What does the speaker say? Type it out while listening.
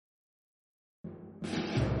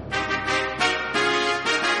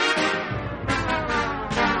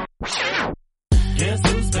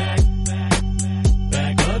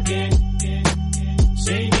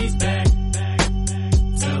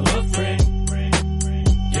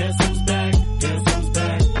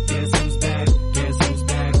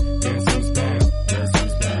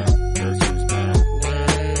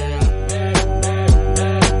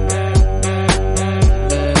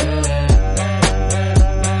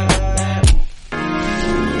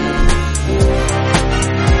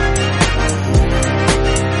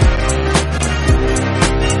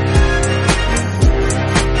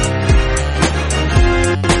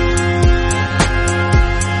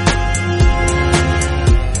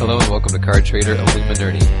welcome to Card Trader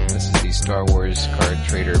Illuminati. This is the Star Wars Card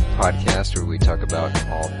Trader podcast where we talk about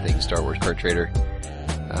all things Star Wars Card Trader.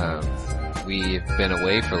 We've been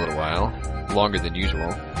away for a little while, longer than usual.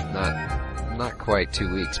 Not quite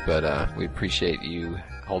 2 weeks, but we appreciate you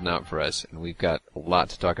holding out for us, and we've got a lot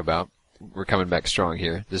to talk about. We're coming back strong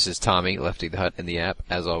here. This is Tommy, Lefty the Hut in the app.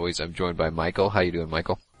 As always, I'm joined by Michael. How you doing,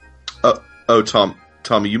 Michael?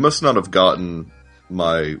 Tommy, you must not have gotten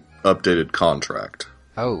my updated contract.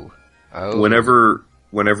 Oh. Whenever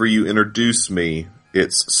you introduce me,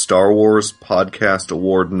 it's Star Wars Podcast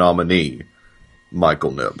Award nominee,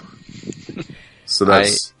 Michael Nib. So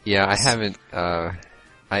that's... I haven't, I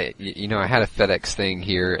had a FedEx thing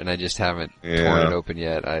here, and I just haven't torn it open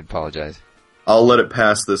yet. I apologize. I'll let it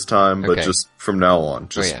pass this time, but just from now on.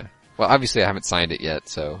 Well, obviously I haven't signed it yet,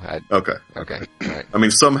 so Okay. All right. I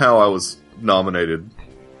mean, somehow I was nominated.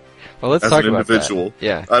 Well, let's as talk an about individual. That.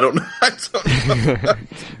 Yeah. I don't know.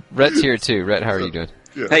 Rhett's here too. Rhett, how are you doing?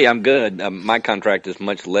 Yeah. Hey, I'm good. My contract is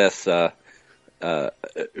much less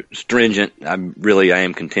stringent. I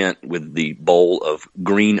am content with the bowl of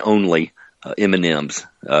green only M&Ms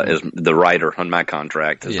as the writer on my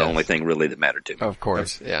contract is the only thing really that mattered to me. Of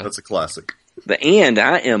course, that's a classic. And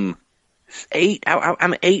I'm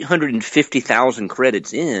 850,000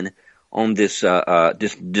 credits in on this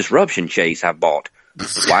disruption chase I bought.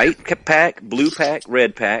 White pack, blue pack,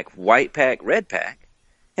 red pack, white pack, red pack,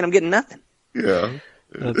 and I'm getting nothing. Yeah.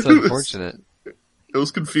 That's unfortunate. It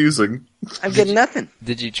was confusing. I'm getting nothing.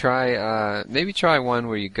 Did you try, maybe try one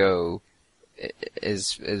where you go,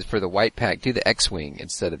 is for the white pack, do the X-Wing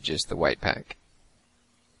instead of just the white pack?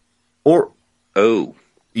 Yeah.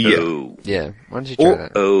 Yeah. Why don't you try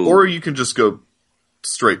that? Or you can just go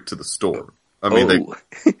straight to the store. I mean,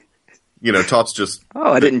 Topps just...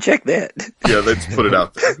 I didn't check that. Yeah, they just put it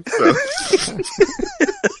out there. So.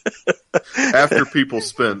 After people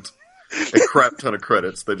spent a crap ton of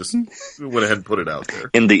credits, they just went ahead and put it out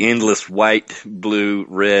there. In the endless white, blue,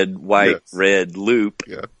 red, white, red loop.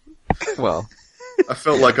 Yeah. Well... I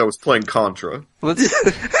felt like I was playing Contra. He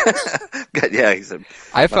said,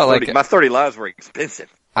 I felt like my 30 lives were expensive.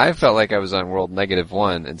 I felt like I was on World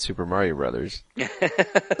 -1 in Super Mario Brothers.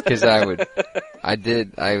 Because I would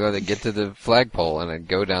get to the flagpole and I'd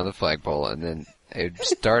go down the flagpole and then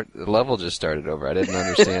the level just started over. I didn't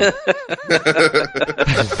understand. I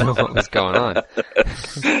didn't know what was going on.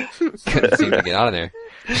 Couldn't seem to get out of there.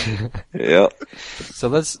 Yep. So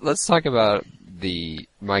let's talk about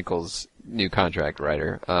Michael's new contract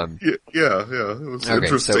writer. It was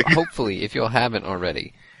interesting. So hopefully, if you haven't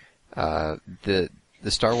already, the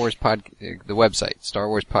Star Wars the website,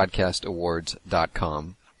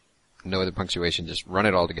 StarWarsPodcastAwards.com, no other punctuation, just run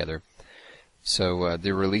it all together. So,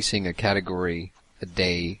 they're releasing a category a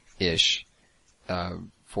day-ish,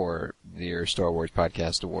 for their Star Wars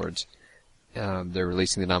Podcast Awards. They're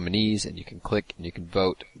releasing the nominees, and you can click and you can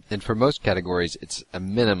vote. And for most categories, it's a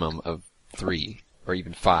minimum of 3 or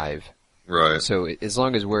even 5. Right. So as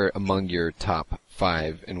long as we're among your top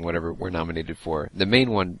 5 in whatever we're nominated for, the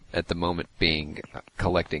main one at the moment being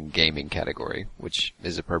collecting gaming category, which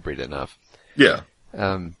is appropriate enough. Yeah.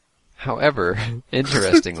 However,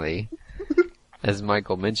 interestingly, as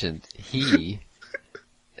Michael mentioned, he,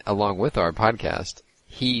 along with our podcast,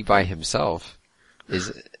 he by himself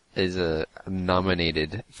is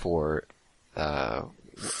nominated for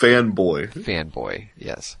Fanboy,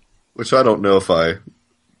 yes. Which I don't know if I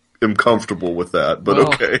am comfortable with that, but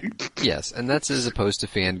okay. Yes, and that's as opposed to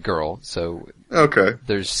Fangirl, so okay.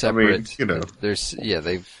 There's separate. I mean,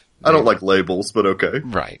 I don't like labels, but okay.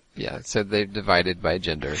 Right, yeah. So they've divided by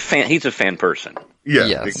gender. He's a fan person. Yeah,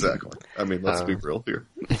 yes. Exactly. I mean, let's be real here.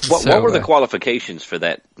 What were the qualifications for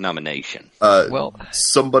that nomination?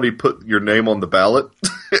 Somebody put your name on the ballot,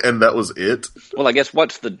 and that was it. Well, I guess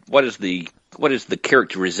what is the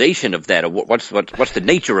characterization of that? What's the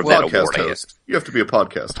nature of that award? Host. You have to be a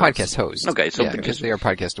podcast host. Podcast host. Okay, so because they are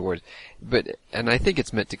podcast awards, and I think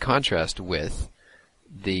it's meant to contrast with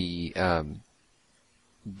the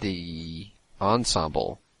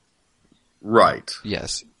ensemble. Right.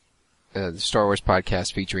 Yes. The Star Wars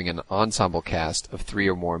podcast featuring an ensemble cast of 3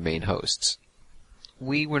 or more main hosts.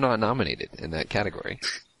 We were not nominated in that category.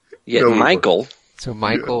 Yet Michael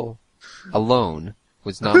alone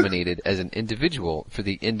was nominated as an individual for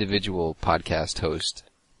the individual podcast host,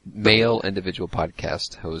 male individual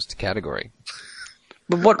podcast host category.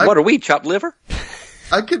 But what are we, chopped liver?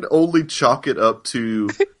 I can only chalk it up to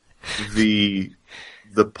the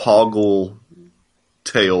Poggle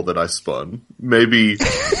tale that I spun. Maybe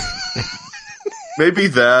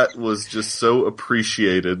that was just so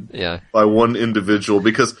appreciated by one individual,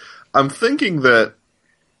 because I'm thinking that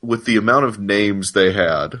with the amount of names they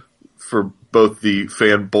had for both the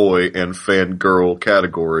fanboy and fangirl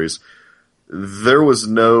categories, there was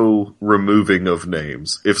no removing of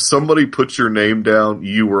names. If somebody put your name down,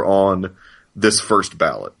 you were on this first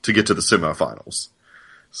ballot to get to the semifinals.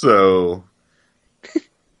 So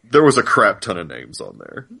there was a crap ton of names on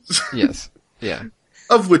there. Yes. Yeah.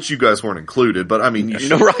 Of which you guys weren't included, but I mean, you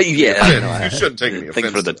shouldn't, right? Yeah, you shouldn't take any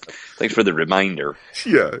offense. Thanks for the reminder.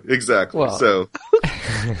 Yeah, exactly. Well.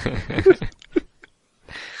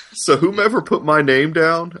 So whomever put my name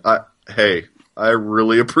down, I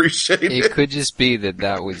really appreciate it. It could just be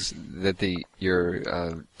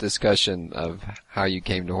your discussion of how you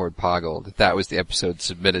came to Horde Poggle, that was the episode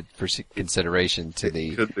submitted for consideration to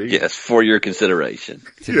the Could be. Yes, for your consideration.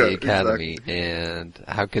 to the Academy, and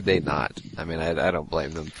how could they not? I mean, I don't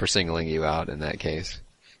blame them for singling you out in that case.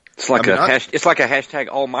 It's like it's like a hashtag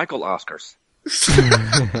all Michael Oscars.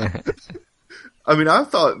 I mean, I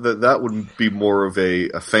thought that would be more of a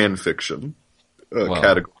fan fiction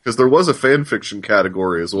category, because there was a fan fiction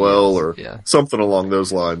category as well, or something along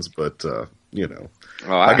those lines. But you know,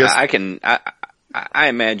 well, I guess I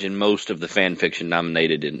imagine most of the fan fiction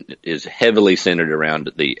nominated is heavily centered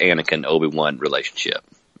around the Anakin Obi-Wan relationship.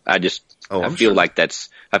 I feel like that's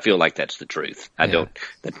the truth.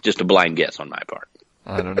 That's just a blind guess on my part.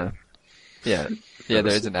 I don't know. Yeah,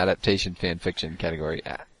 there's an adaptation fan fiction category.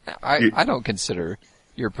 I don't consider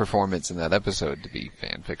your performance in that episode to be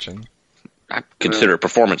fan fiction. I consider it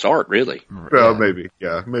performance art, really. Well, maybe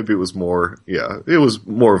it was more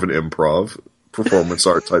of an improv performance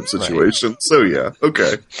art type situation. Right. So yeah,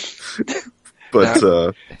 okay. But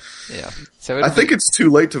so I think it's too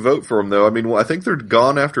late to vote for them, though. I mean, I think they're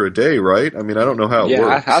gone after a day, right? I mean, I don't know how it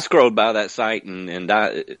works. I scrolled by that site and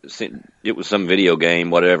it was some video game,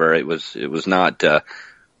 whatever. It was not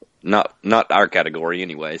our category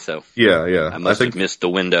anyway. So I must have missed the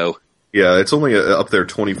window. Yeah, it's only up there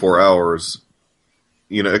 24 hours.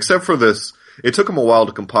 You know, except for this, it took them a while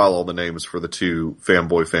to compile all the names for the two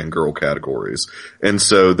fanboy, fangirl categories. And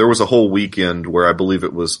so there was a whole weekend where I believe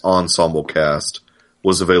it was Ensemble Cast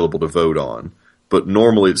was available to vote on. But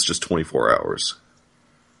normally it's just 24 hours.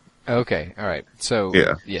 Okay, alright. So,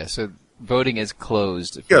 so voting is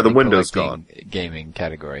closed. For the window's gone. Gaming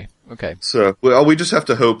category. Okay. So, we just have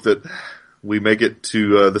to hope that we make it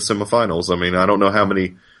to the semifinals. I mean, I don't know how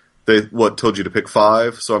many... They told you to pick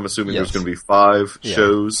 5, so I'm assuming there's going to be 5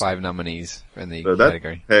 shows. 5 nominees in the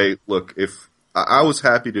category. Hey, look, if I was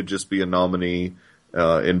happy to just be a nominee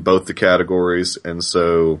in both the categories, and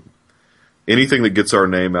so anything that gets our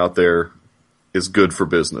name out there is good for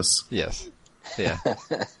business. Yes. Yeah.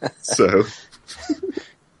 So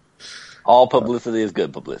all publicity is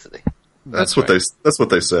good publicity. That's what they say. That's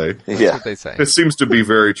what they say. It seems to be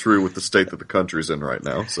very true with the state that the country's in right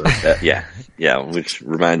now. So which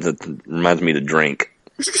reminds me to drink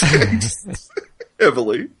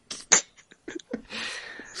heavily.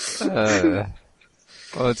 Well,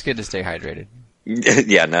 it's good to stay hydrated.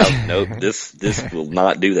 Yeah, no, this will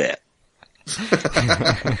not do that.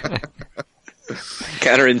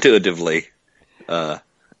 Counterintuitively,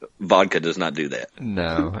 vodka does not do that.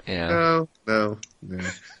 No, yeah. No.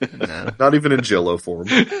 Not even in Jell-O form.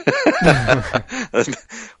 Those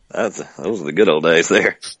are the good old days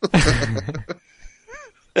there.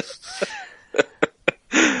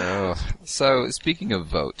 So speaking of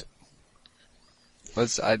vote,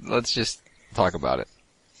 let's just talk about it.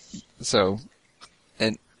 So,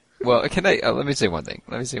 can I? Let me say one thing.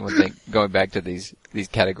 Going back to these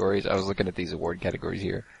categories, I was looking at these award categories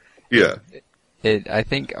here. Yeah. I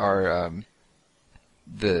think our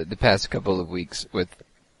the past couple of weeks with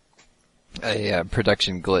a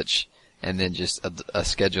production glitch and then just a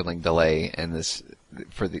scheduling delay and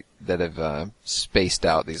that have spaced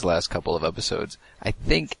out these last couple of episodes. I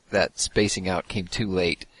think that spacing out came too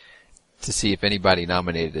late to see if anybody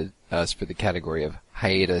nominated us for the category of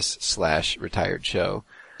hiatus/retired show.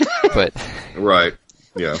 But right,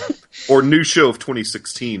 yeah, or new show of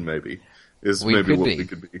 2016 maybe. Is maybe what we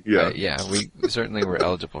could be. Yeah. We certainly were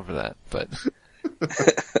eligible for that, but.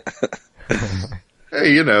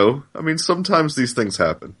 Hey, I mean, sometimes these things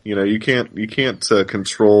happen. You can't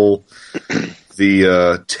control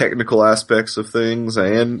the technical aspects of things,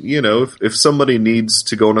 and if somebody needs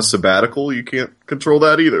to go on a sabbatical, you can't control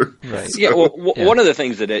that either. Right. So. Yeah. Well, one of the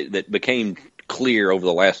things that became clear over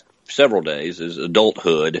the last several days is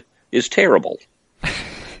adulthood is terrible.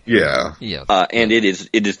 Yeah. And it is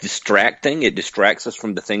distracting. It distracts us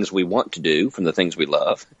from the things we want to do, from the things we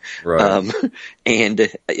love. Right.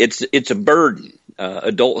 And it's a burden.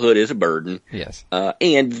 Adulthood is a burden. Yes.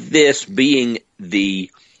 And this being the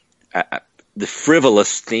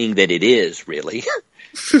frivolous thing that it is, really,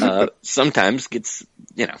 sometimes gets,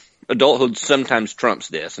 adulthood sometimes trumps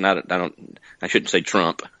this, and I shouldn't say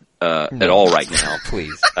Trump at all right now.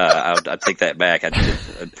 Please, I'll take that back.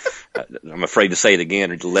 I'm afraid to say it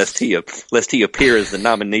again, lest he appear as the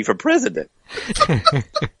nominee for president.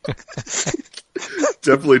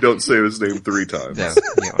 Definitely don't say his name 3 times. No, you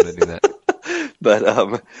don't want to do that.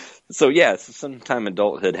 But so yeah, sometime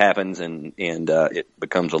adulthood happens, and it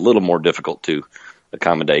becomes a little more difficult to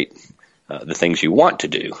accommodate the things you want to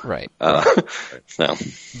do. Right. So,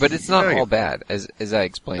 but it's not all bad, as I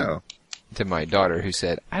explained to my daughter, who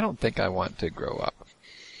said, "I don't think I want to grow up.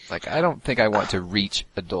 Like, I don't think I want to reach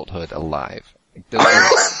adulthood alive." Like,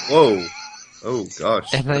 Whoa! Oh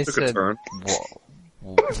gosh! And I took said, a turn.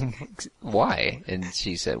 "Why?" And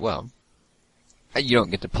she said, "Well, you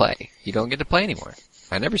don't get to play. You don't get to play anymore.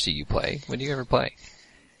 I never see you play. When do you ever play?"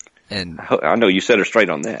 And I know you set her straight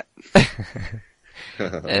on that.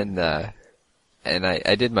 and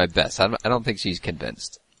I did my best. I don't think she's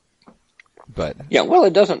convinced. But yeah, well,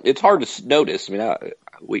 it's hard to notice. I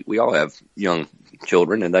mean, we all have young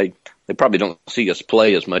children, and they probably don't see us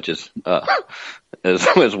play as much as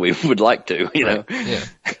we would like to, you know. Yeah.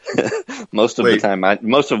 Most of the time,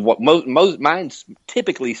 mine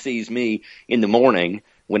typically sees me in the morning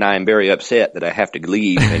when I am very upset that I have to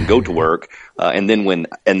leave and go to work, and then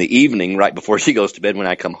in the evening, right before she goes to bed, when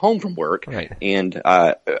I come home from work, right. And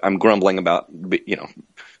I'm grumbling about,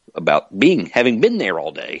 having been there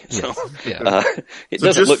all day. So, it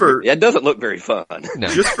doesn't look very fun. No.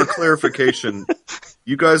 Just for clarification,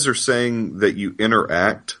 you guys are saying that you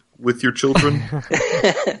interact with your children?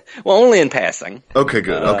 Well, only in passing. Okay,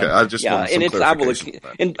 good. Okay, I just want some clarification.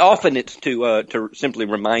 And often it's to simply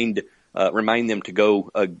remind them to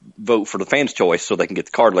go vote for the fans' choice so they can get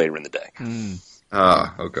the card later in the day.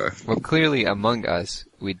 Okay. Well, clearly among us,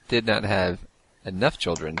 we did not have enough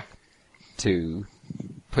children to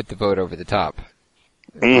put the vote over the top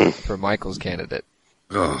for Michael's candidate.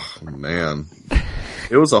 Oh, man.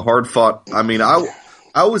 It was a hard fought. I mean,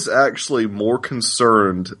 I was actually more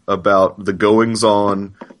concerned about the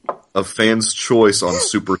goings-on of fans' choice on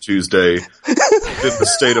Super Tuesday than the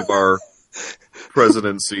state of our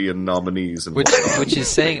presidency and nominees. And which is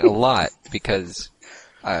saying a lot, because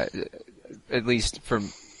at least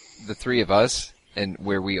from the three of us and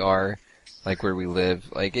where we are, like where we live,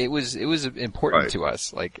 like it was important to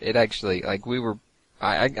us. Like it actually, like we were,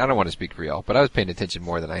 I don't want to speak for y'all, but I was paying attention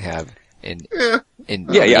more than I have in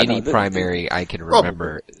any primary I can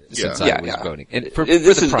remember since I was voting. And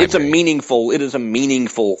it's a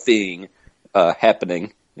meaningful thing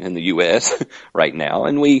happening in the U.S. right now,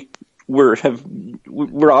 and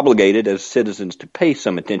we're obligated as citizens to pay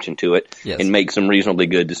some attention to it and make some reasonably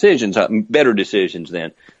good decisions, better decisions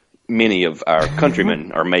than many of our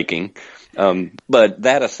countrymen are making. But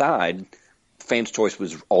that aside, fans' choice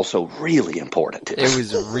was also really important. It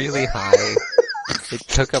was really high. It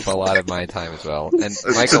took up a lot of my time as well. And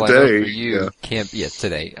Michael, today, I know for you,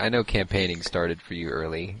 today. I know campaigning started for you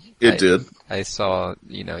early. It did. I saw,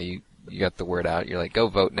 you got the word out. You're like, go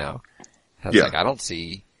vote now. I was like, I don't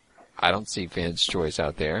see fans' choice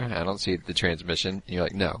out there. I don't see the transmission. And you're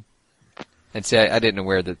like, no. And see, I didn't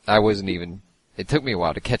aware that I wasn't even. It took me a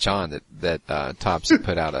while to catch on that Topps had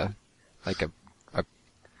put out a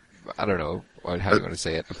I don't know how you want to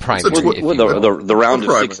say it, a primary.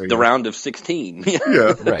 The round of 16.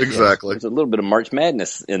 Right, exactly. There's a little bit of March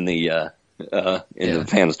Madness in the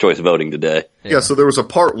fans' choice voting today. Yeah, so there was a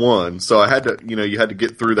part 1, so I had to, you had to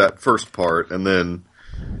get through that first part, and then,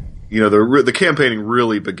 the campaigning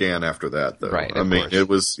really began after that, though. Right, I mean, it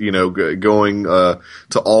was, going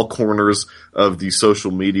to all corners of the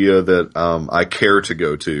social media that I care to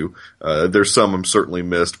go to. There's some I'm certainly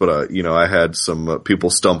missed, but I had some people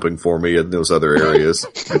stumping for me in those other areas,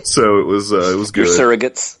 so it was good. Your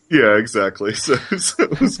surrogates. Yeah, exactly. So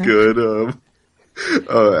it was good.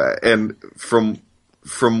 And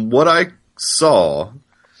from what I saw,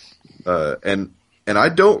 and I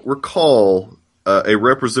don't recall a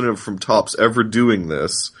representative from Topps ever doing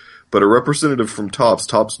this, but a representative from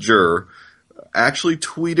Topps Jur, actually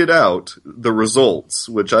tweeted out the results,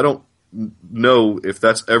 which I don't know if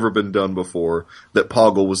that's ever been done before, that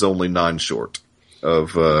Poggle was only 9 short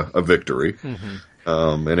of a victory.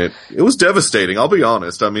 Mm-hmm. And it was devastating, I'll be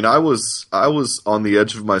honest. I mean, I was on the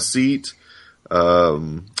edge of my seat.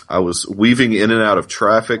 I was weaving in and out of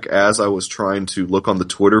traffic as I was trying to look on the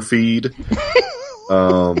Twitter feed.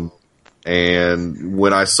 And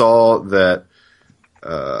when I saw that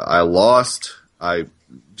I lost, I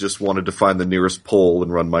just wanted to find the nearest pole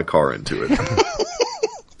and run my car into it.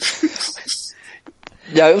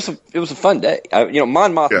 Yeah, it was a fun day.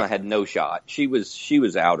 Mon Mothma had no shot. She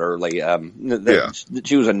was out early.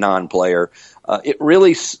 She was a non-player. It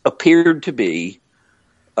really appeared to be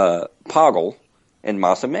Poggle and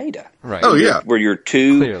Masameda. Right. Oh yeah, were your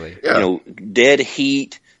two, Clearly. dead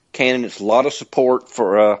heat candidates. A lot of support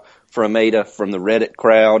for Ameda from the Reddit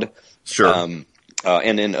crowd. Sure.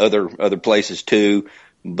 And in other places too.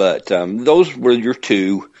 But those were your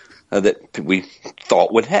two that we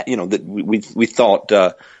thought would that we thought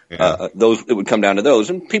those it would come down to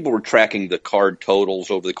those. And people were tracking the card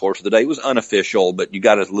totals over the course of the day. It was unofficial, but you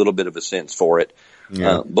got a little bit of a sense for it.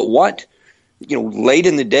 Yeah. But what late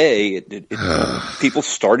in the day, people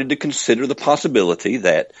started to consider the possibility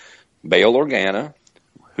that Bail Organa,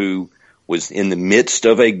 who was in the midst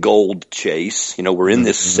of a gold chase, we're in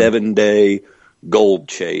this 7-day gold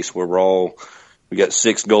chase where we got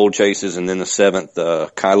 6 gold chases and then the 7th,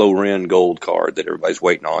 Kylo Ren gold card that everybody's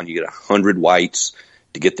waiting on. You get 100 whites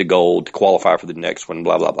to get the gold to qualify for the next one,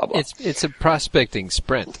 blah, blah, blah, blah. It's a prospecting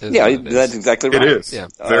sprint. Yeah, that's exactly right. It is. Yeah.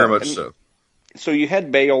 Very much so. So you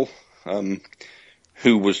had Bail,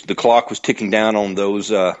 the clock was ticking down on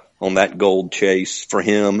those, on that gold chase for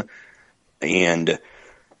him. And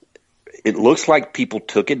it looks like people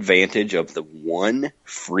took advantage of the one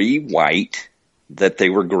free white that they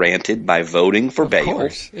were granted by voting for Bail. Of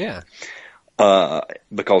course, yeah.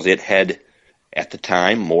 Because it had, at the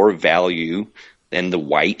time, more value than the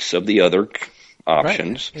whites of the other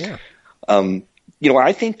options. Right. Yeah.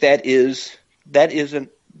 I think that isn't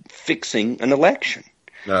fixing an election.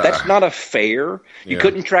 That's not a fair. You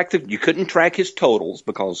couldn't track his totals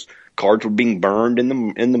because cards were being burned in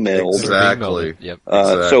the mail. Exactly. Yep.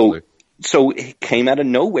 So it came out of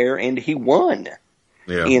nowhere and he won.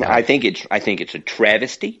 Yeah. And I think it's a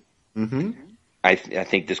travesty. Mm-hmm. I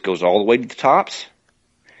think this goes all the way to the tops,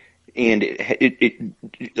 and the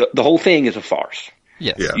whole thing is a farce.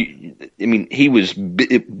 Yes. Yeah.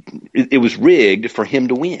 It was rigged for him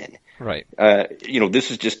to win. Right. This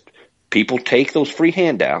is just people take those free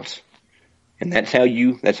handouts, and that's how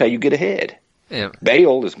you get ahead. Yeah.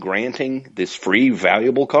 Bail is granting this free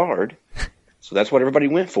valuable card, so that's what everybody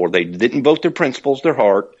went for. They didn't vote their principles, their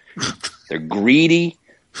heart. Their greedy,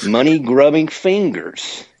 money-grubbing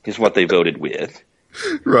fingers is what they voted with.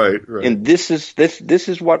 Right. And this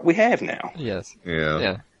is what we have now. Yes.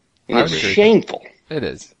 Yeah. And it's shameful. It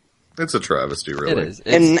is. It's a travesty, really. It is.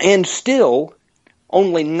 And still,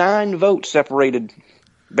 only 9 votes separated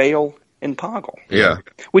Bail and Poggle. Yeah.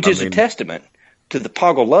 Which is a testament to the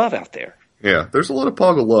Poggle love out there. Yeah, there's a lot of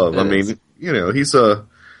Poggle love. He's a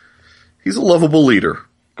lovable leader.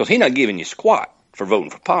 Because he's not giving you squat for voting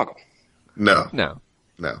for Poggle. No.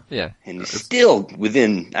 Yeah. And still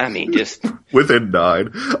within 9. Within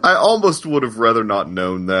 9. I almost would have rather not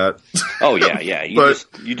known that. Oh, yeah.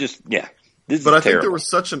 This is But I terrible. think there was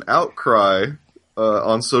such an outcry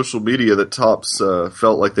on social media that Topps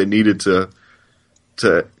felt like they needed to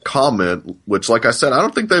comment, which, like I said, I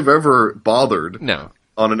don't think they've ever bothered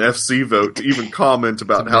on an FC vote to even comment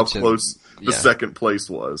about how close the second place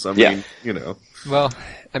was. I mean, Well,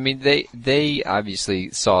 I mean, they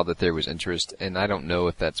obviously saw that there was interest, and I don't know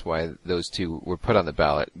if that's why those two were put on the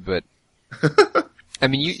ballot, but I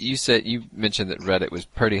mean, you mentioned that Reddit was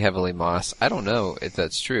pretty heavily Moss. I don't know if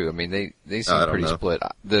that's true. I mean, they seem pretty split.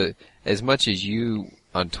 As much as you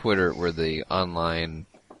on Twitter were the online,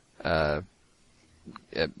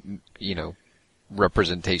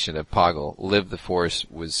 representation of Poggle, Live the Force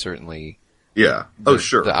was certainly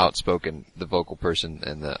the outspoken, the vocal person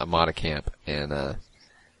in the Amada camp, and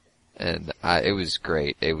it was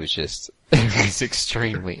great. It was just, it was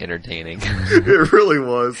extremely entertaining. It really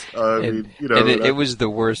was. It was the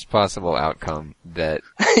worst possible outcome that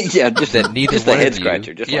that neither just one a head of you,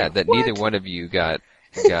 scratcher. neither one of you got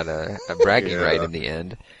a bragging right in the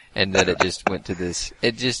end, and that it just went to this.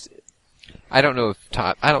 It just, I don't know if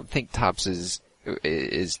I don't think Topps is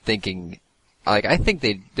thinking. Like, I think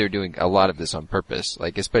they're doing a lot of this on purpose,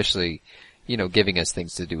 like, especially, giving us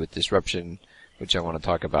things to do with disruption, which I want to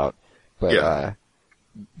talk about. But I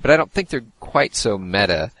don't think they're quite so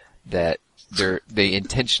meta that they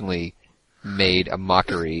intentionally made a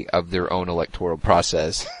mockery of their own electoral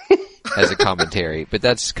process as a commentary. But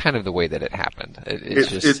that's kind of the way that it happened.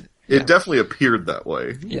 It definitely appeared that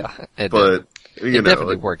way. Yeah. It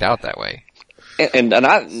definitely worked out that way. And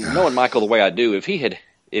I, knowing Michael the way I do, if he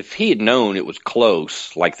had known it was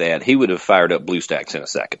close like that, he would have fired up BlueStacks in a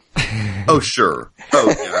second. Oh, sure.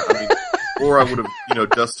 Oh, yeah. Or I would have,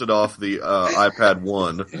 dusted off the iPad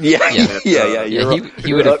 1. Yeah.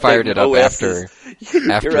 He would have fired it up after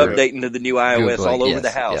you're updating to the new iOS all over the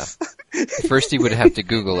house. Yeah. First he would have to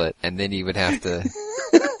Google it, and then he would have to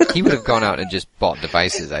He would have gone out and just bought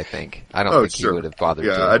devices, I think. I don't think he would have bothered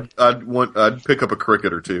to. I'd pick up a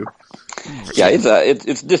cricket or two. Yeah,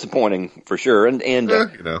 it's disappointing for sure, and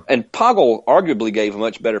Poggle arguably gave a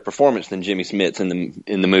much better performance than Jimmy Smits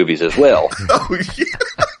in the movies as well. Oh yeah.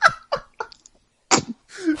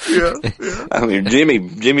 Yeah. I mean,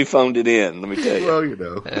 Jimmy phoned it in. Let me tell you.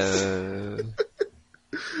 Well,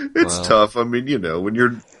 it's tough. I mean, when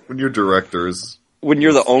your directors. When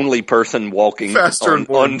you're the only person walking faster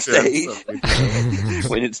on stage,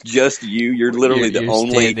 when it's just you, you're literally the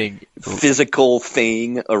only physical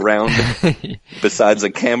thing around besides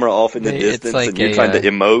a camera off in the distance, and you're trying to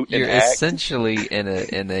emote. You're and act. Essentially in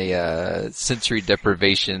a sensory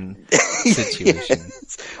deprivation situation.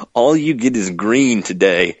 All you get is green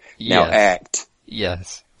today. Now act.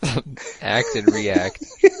 Yes, act and react.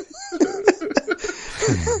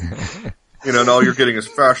 And all you're getting is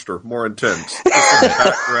faster, more intense. Just in the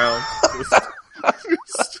background.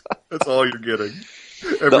 That's all you're getting.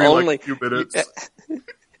 Every few minutes.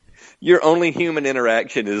 Your only human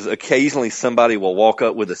interaction is occasionally somebody will walk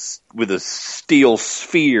up with a steel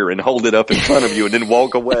sphere and hold it up in front of you and then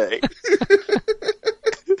walk away.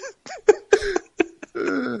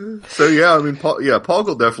 So yeah, I mean,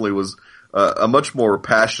 Poggle definitely was a much more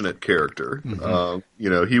passionate character.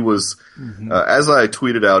 Mm-hmm. He was, as I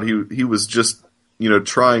tweeted out, he was just,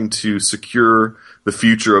 trying to secure the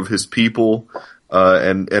future of his people,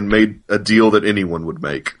 and made a deal that anyone would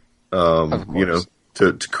make, to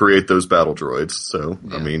create those battle droids. So,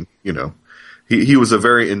 yeah. I mean, he was a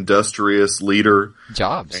very industrious leader.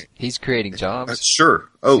 Jobs. He's creating jobs. Sure.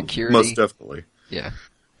 Oh, security. Most definitely. Yeah.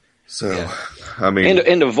 So, I mean,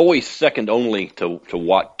 and a voice second only to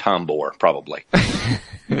Wat Tambor, probably.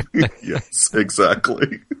 Yes,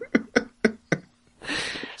 exactly.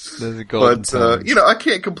 But I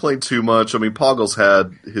can't complain too much. I mean, Poggle's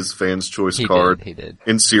had his fans' choice card he did.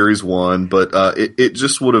 in Series 1, but it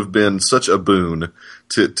just would have been such a boon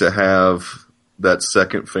to have that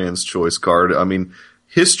second fans' choice card. I mean,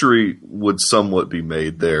 history would somewhat be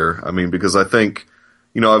made there. I mean, because I think,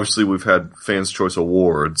 obviously we've had fans' choice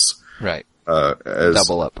awards. Right. As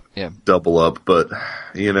double up. Yeah. Double up. But,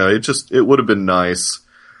 it would have been nice.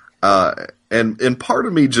 And part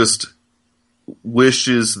of me just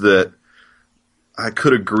wishes that I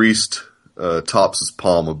could have greased, Topps'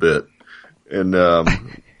 palm a bit and,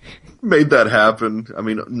 made that happen. I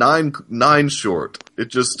mean, nine short. It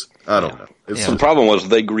just, I don't know. The problem was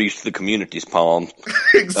they greased the community's palm.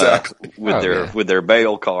 Exactly. With their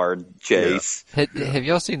bail card chase. Yeah. Have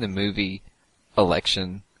y'all seen the movie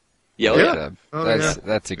Election? Yeah.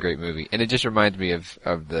 That's a great movie. And it just reminds me of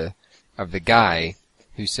the guy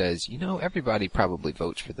who says, everybody probably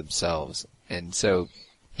votes for themselves. And so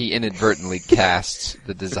he inadvertently casts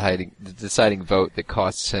the deciding vote that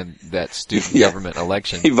costs him that student government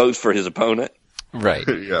election. He votes for his opponent. Right.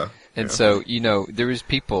 Yeah. And so, there was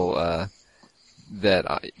people,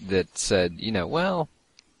 that said, well,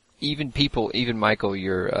 even Michael,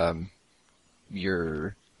 your,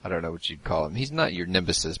 I don't know what you'd call him. He's not your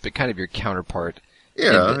nemesis, but kind of your counterpart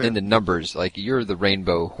in the numbers. Like, you're the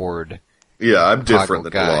Rainbow Horde. Yeah, I'm different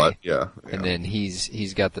than guy. a lot. Yeah. And then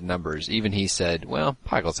he's got the numbers. Even he said, well,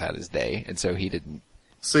 Poggle's had his day, and so he didn't.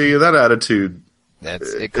 See, that attitude,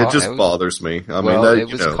 it just bothers me. I mean,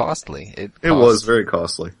 it was costly. It was very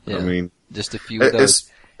costly. Yeah, I mean, just a few of those.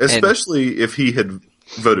 Especially if he had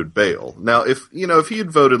voted Bale. Now, if he had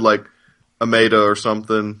voted like Ameda or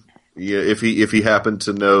something, if he happened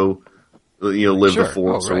to know, live the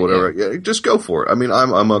Force or whatever, just go for it. I mean,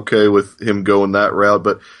 I'm okay with him going that route,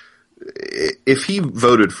 but if he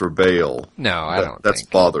voted for Bale, that's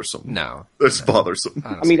bothersome. No, that's bothersome.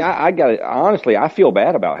 I mean, I got it. Honestly, I feel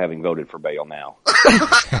bad about having voted for Bale now.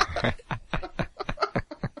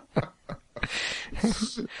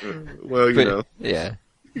 Well, yeah,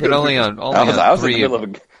 but only on three of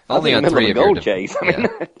your gold chase. I mean,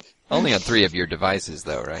 only on 3 of your devices,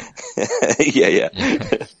 though, right? Yeah.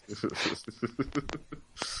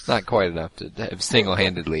 Not quite enough to have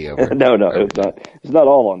single-handedly over. No, it's not. It's not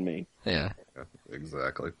all on me. Yeah,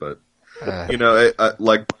 exactly. But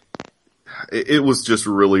it was just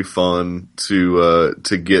really fun to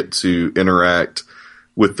get to interact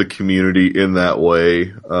with the community in that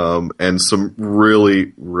way, and some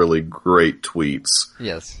really, really great tweets.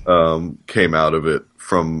 Yes, came out of it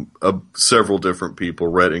from several different people,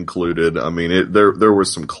 Rhett included. I mean, there were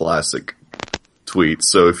some classic tweets.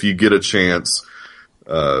 So if you get a chance,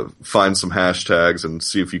 find some hashtags and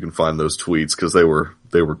see if you can find those tweets, because they were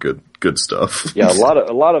good stuff. Yeah,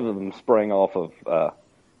 a lot of them sprang off of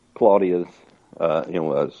Claudia's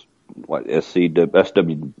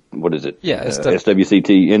SW, what is it? Yeah,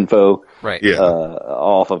 SWCT info. Right. Yeah.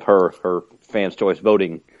 Off of her Fans Choice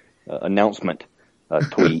voting announcement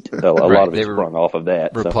tweet. A lot of it sprung off of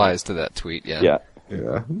that. Replies to that tweet, yeah.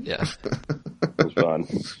 Yeah. Yeah. It was fun.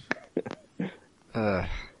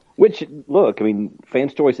 Which, look, I mean,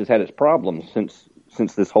 Fans Choice has had its problems since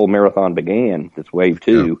this whole marathon began, this wave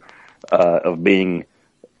 2, of being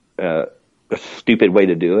a stupid way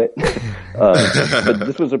to do it. But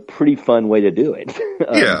this was a pretty fun way to do it.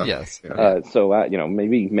 Yes. So,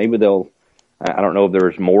 maybe they'll, I don't know if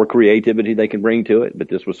there's more creativity they can bring to it, but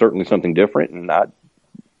this was certainly something different, and I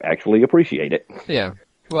actually appreciate it. Yeah.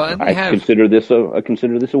 Well, and I consider this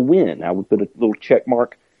a win. I would put a little check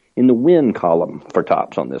mark in the win column for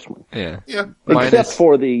Tops on this one. Yeah. Yeah. Except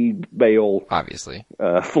for the Bale, obviously,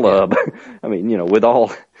 flub. Yeah. I mean, with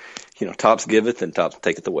all, Tops giveth and Tops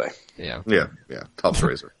taketh away. Yeah. Yeah. Tops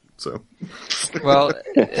razor. So. Well,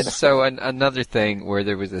 and so another thing where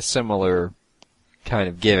there was a similar kind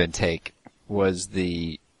of give and take was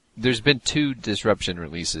there's been 2 disruption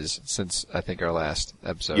releases since I think our last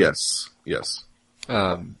episode. Yes.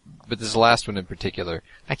 But this last one in particular,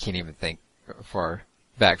 I can't even think far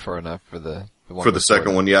enough for the one. For the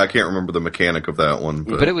second one, I can't remember the mechanic of that one.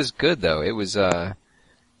 But it was good though. It was that,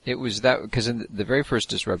 because in the very first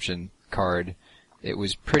disruption card, it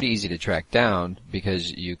was pretty easy to track down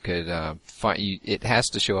because you could, it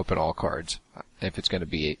has to show up in all cards if it's going to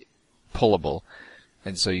be pullable.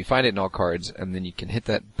 And so you find it in all cards, and then you can hit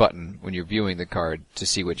that button when you're viewing the card to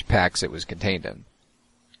see which packs it was contained in.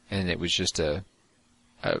 And it was just a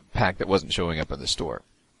pack that wasn't showing up in the store.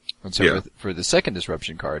 And so for the second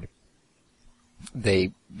disruption card,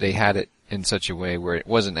 they had it in such a way where it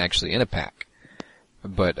wasn't actually in a pack.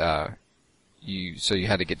 But you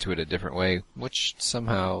had to get to it a different way, which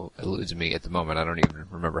somehow eludes me at the moment. I don't even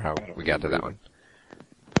remember how we got to that one.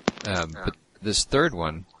 But this third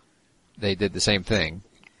one, they did the same thing.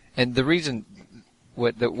 And the reason,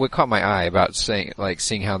 what caught my eye about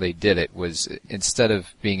seeing how they did it was, instead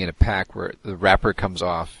of being in a pack where the wrapper comes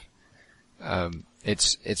off,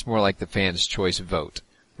 it's more like the Fans Choice vote,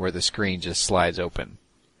 where the screen just slides open.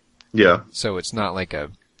 Yeah. So it's not like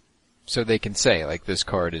so they can say, like, this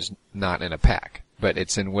card is not in a pack, but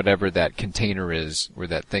it's in whatever that container is where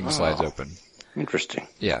that thing slides open. Interesting.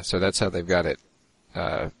 Yeah, so that's how they've got it,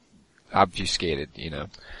 obfuscated, Yeah,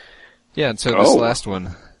 and so this last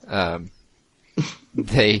one,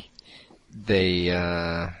 they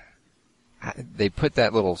put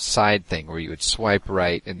that little side thing where you would swipe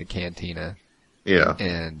right in the cantina. Yeah.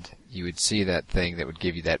 And you would see that thing that would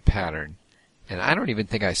give you that pattern. And I don't even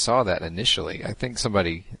think I saw that initially. I think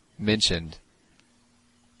somebody mentioned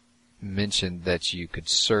that you could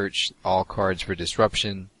search all cards for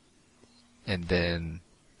disruption, and then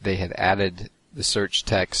they had added the search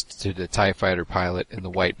text to the TIE Fighter pilot in the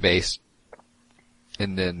white base,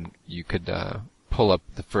 and then you could pull up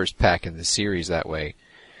the first pack in the series that way.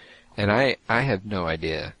 And I have no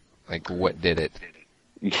idea, like, what did it.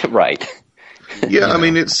 Right. Yeah, I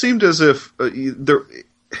mean, it seemed as if it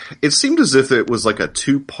was like a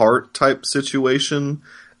 2-part type situation,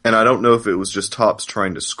 and I don't know if it was just Tops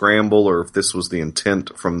trying to scramble or if this was the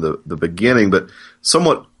intent from the beginning, but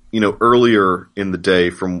somewhat, earlier in the day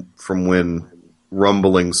from when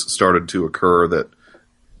rumblings started to occur that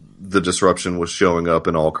the disruption was showing up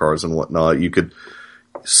in all cards and whatnot, you could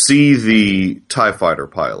see the TIE Fighter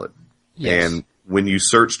pilot. Yes. And when you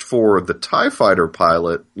searched for the TIE Fighter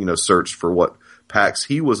pilot, searched for what packs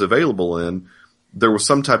he was available in, there was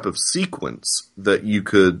some type of sequence that you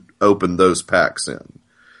could open those packs in.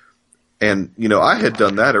 And, I had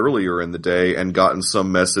done that earlier in the day and gotten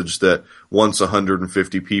some message that once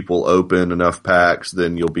 150 people open enough packs,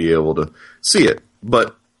 then you'll be able to see it.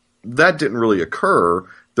 But that didn't really occur.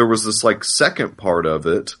 There was this, second part of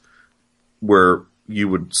it where you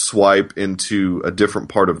would swipe into a different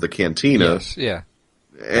part of the cantina. Yes, yeah.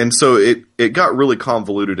 And so it got really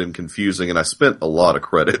convoluted and confusing, and I spent a lot of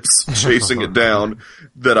credits chasing it down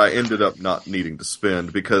that I ended up not needing to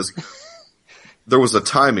spend because there was a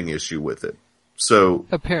timing issue with it. So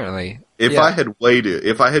apparently, if I had waited,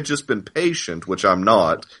 if I had just been patient, which I'm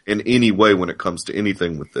not in any way when it comes to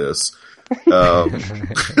anything with this,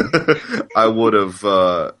 I would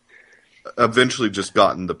have eventually just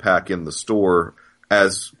gotten the pack in the store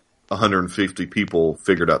as 150 people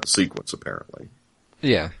figured out the sequence, apparently.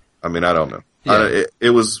 Yeah. I mean, I don't know. Yeah.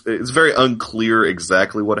 It's very unclear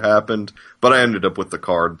exactly what happened, but I ended up with the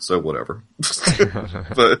card, so whatever.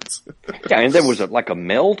 But yeah, and there was a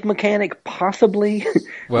meld mechanic, possibly.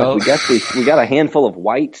 Well, we got a handful of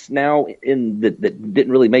whites now that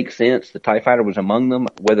didn't really make sense. The TIE Fighter was among them.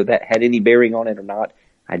 Whether that had any bearing on it or not,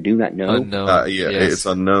 I do not know. Unknown. Yes. It's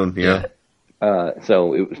unknown. Yeah.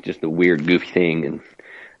 So it was just a weird, goofy thing, and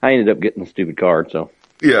I ended up getting the stupid card. So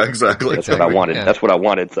yeah, exactly. That's what I wanted. Yeah. That's what I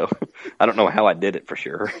wanted. So I don't know how I did it for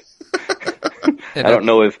sure. I don't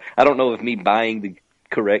know if me buying the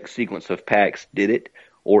correct sequence of packs did it,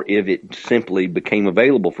 or if it simply became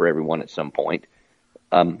available for everyone at some point.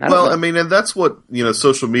 I mean, and that's what,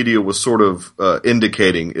 social media was sort of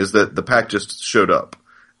indicating, is that the pack just showed up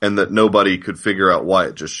and that nobody could figure out why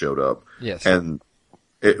it just showed up. Yes. And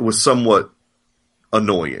it was somewhat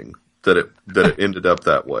annoying that it ended up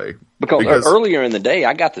that way. Because earlier in the day,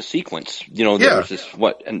 I got the sequence, there was this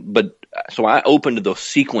so I opened the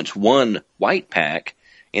sequence 1 white pack,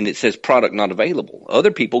 and it says product not available.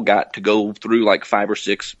 Other people got to go through like 5 or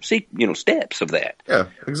 6, steps of that. Yeah,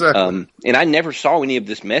 exactly. And I never saw any of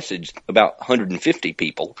this message about 150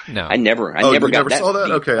 people. No, I never got that. Saw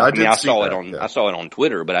that? Okay, I saw it on. I saw it on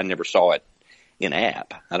Twitter, but I never saw it in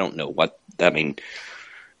app. I don't know what I mean.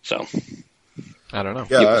 So I don't know.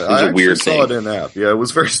 Yeah, I a weird thing. Saw it in app. Yeah, it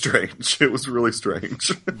was very strange. It was really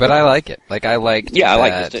strange. But I like it. Like I liked. Yeah, I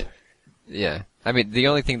like it too. Yeah, I mean the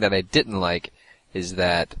only thing that I didn't like is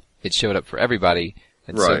that it showed up for everybody,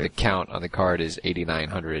 and so the count on the card is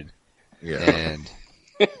 8,900. Yeah, and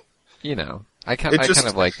I kind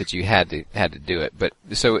of like that you had to do it. But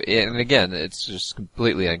so, and again, it's just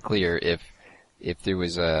completely unclear if there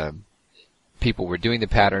was people were doing the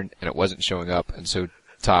pattern and it wasn't showing up, and so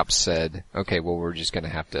Topps said, okay, well we're just going to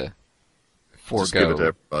have to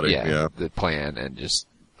forego the plan and just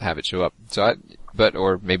have it show up. So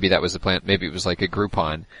or maybe that was the plan. Maybe it was like a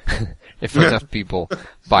Groupon. If enough people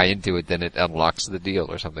buy into it, then it unlocks the deal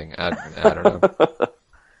or something. I don't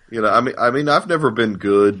know. I mean, I've never been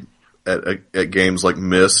good at games like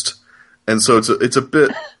Myst, and so it's a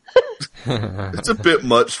bit it's a bit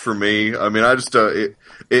much for me. I mean, I just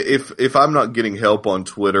if I'm not getting help on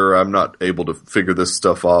Twitter, I'm not able to figure this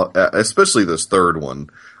stuff out. Especially this third one.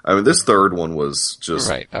 I mean, this third one was just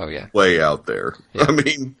right. Oh yeah, way out there. Yeah. I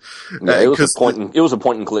mean, it was a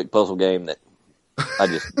point and click puzzle game that I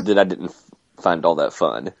didn't find all that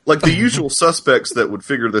fun. Like the usual suspects that would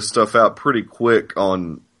figure this stuff out pretty quick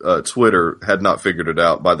on Twitter had not figured it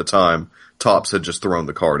out by the time Topps had just thrown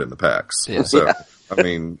the card in the packs. Yeah. So I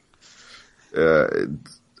mean,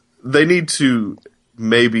 they need to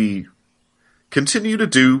maybe continue to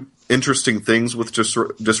do interesting things with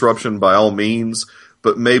disruption by all means,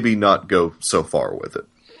 but maybe not go so far with it.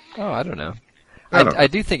 Oh, I don't know. I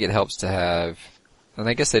do think it helps to have, and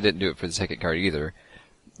I guess they didn't do it for the second card either,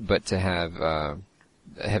 but to have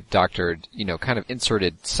doctored, kind of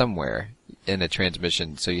inserted somewhere in a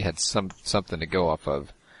transmission, so you had something to go off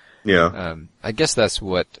of. Yeah. I guess that's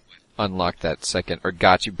what unlocked that second, or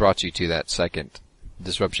brought you to that second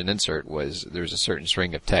disruption insert, was there's a certain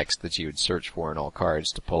string of text that you would search for in all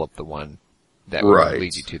cards to pull up the one that would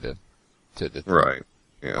lead you to the right.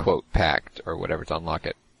 Yeah. quote packed or whatever to unlock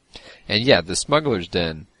it. And yeah, the Smuggler's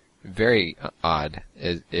Den, very odd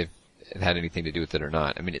if it had anything to do with it or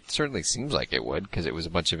not. I mean, it certainly seems like it would, because it was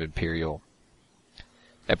a bunch of Imperial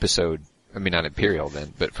not Imperial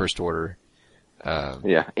then, but First Order.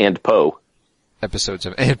 And Poe. Episodes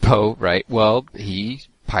of, and Poe, right. Well, he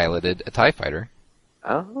piloted a TIE Fighter.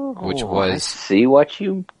 Oh, which was, I see what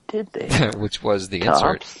you did there. Which was the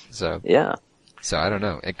Topps. insert. So, yeah. So I don't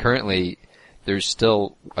know. And currently, there's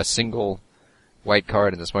still a single white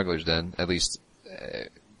card in the Smuggler's Den, at least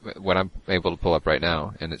what I'm able to pull up right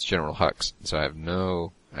now, and it's General Hux. So I have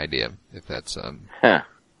no idea if that's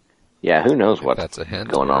yeah, who knows what that's a hint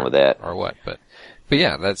going on with that or what. But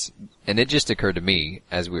yeah, and it just occurred to me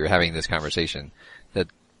as we were having this conversation that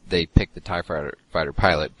they picked the TIE Fighter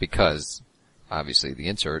pilot because obviously the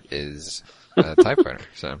insert is a TIE Fighter.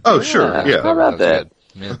 So sure, yeah. How about that?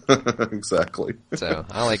 Yeah. Exactly. So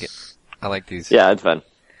I like it. I like these. Yeah, it's fun.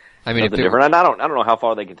 I mean, different. And I don't know how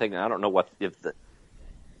far they can take it. I don't know what if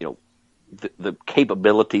the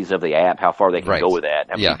capabilities of the app, how far they can go with that.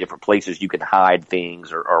 How many different places you can hide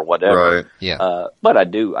things or whatever. Right. Yeah. But I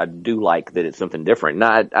do like that it's something different.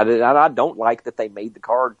 And I don't like that they made the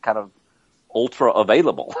card kind of ultra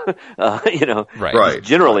available. Right.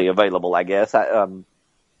 Generally available, I guess.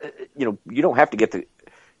 You don't have to get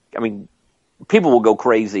people will go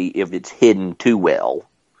crazy if it's hidden too well.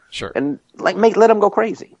 Sure. And let them go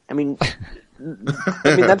crazy. I mean,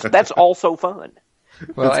 that's also fun.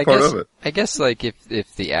 Well, I guess like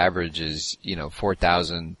if the average is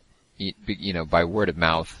 4,000, by word of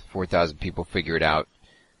mouth, 4,000 people figure it out.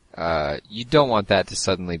 You don't want that to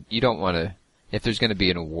suddenly. You don't want to. If there's going to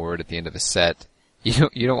be an award at the end of a set, you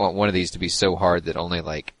don't want one of these to be so hard that only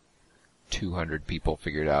like 200 people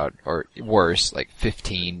figured out, or worse, like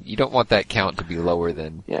 15. You don't want that count to be lower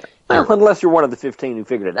than... Yeah. Well, unless you're one of the 15 who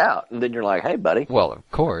figured it out, and then you're like, hey, buddy. Well, of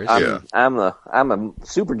course. I'm a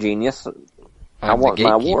super genius. I want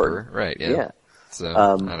my award. Right, yeah. So,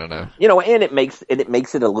 I don't know. And it makes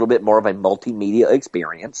it a little bit more of a multimedia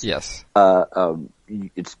experience. Yes.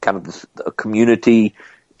 It's kind of a community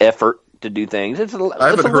effort to do things. I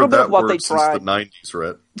haven't heard that word since the 90s,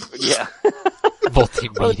 Rhett. Yeah.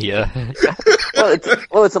 Multimedia.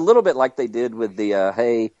 It's a little bit like they did with the,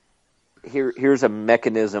 hey, here's a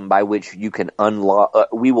mechanism by which you can unlock,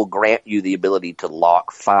 we will grant you the ability to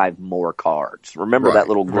lock 5 more cards. Remember that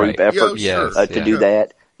little group effort to do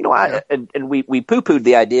that? And we poo-pooed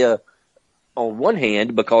the idea on one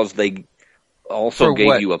hand because they also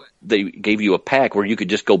gave you a pack where you could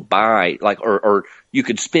just go buy, or you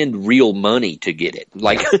could spend real money to get it.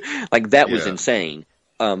 Like that was insane.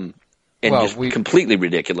 Completely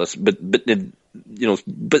ridiculous. But the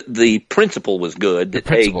principle was good.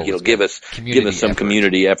 Give us some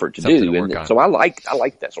community effort to do. And so I like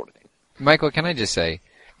that sort of thing. Michael, can I just say,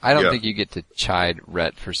 I don't think you get to chide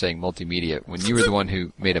Rhett for saying multimedia when you were the one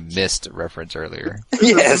who made a Myst reference earlier.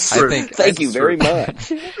 Yes. Thank you very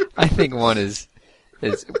much. I think one is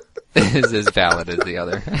as valid as the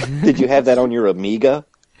other. Did you have that on your Amiga?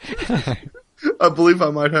 I believe I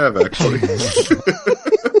might have, actually.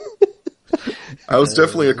 I was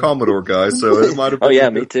definitely a Commodore guy, so it might have been. Oh, yeah,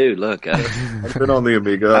 me too. Look. I've been on the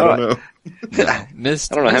Amiga. I don't know.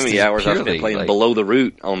 Myst, I don't know how many hours I've spent playing Below the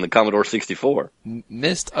Root on the Commodore 64.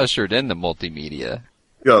 Myst ushered in the multimedia.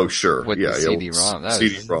 Oh, sure. With the CD-ROM.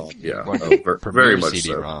 CD-ROM, yeah. One of the very much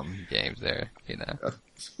CD-ROM games there, that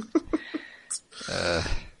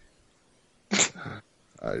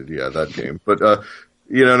game. But,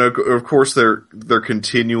 of course they're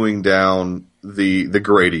continuing down the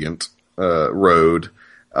gradient road,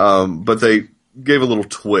 but they gave a little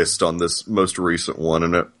twist on this most recent one,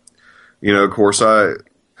 and of course,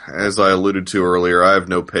 as I alluded to earlier, I have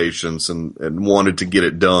no patience and wanted to get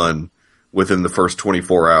it done within the first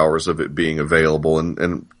 24 hours of it being available,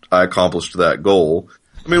 and I accomplished that goal.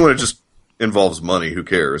 I mean, when it just involves money, who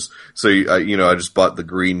cares? So, I just bought the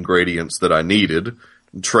green gradients that I needed,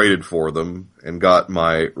 and traded for them, and got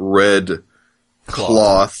my red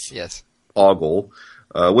cloth Poggle,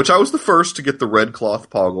 which I was the first to get the red cloth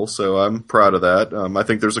Poggle, so I'm proud of that. I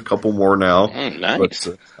think there's a couple more now. Nice.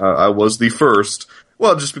 But I was the first.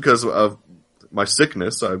 Well, just because of my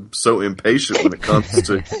sickness, I'm so impatient when it comes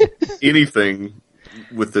to anything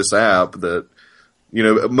with this app that,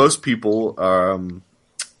 most people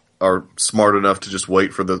are smart enough to just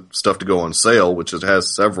wait for the stuff to go on sale, which it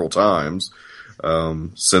has several times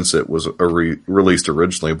since it was released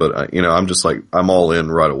originally. But, I'm just like, I'm all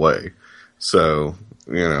in right away. So...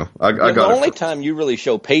 the only time you really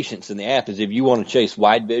show patience in the app is if you want to chase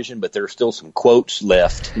wide vision, but there are still some quotes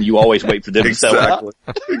left, and you always wait for them to sell out.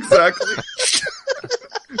 Exactly.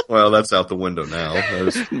 Well, that's out the window now.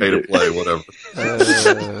 It's pay to play, whatever.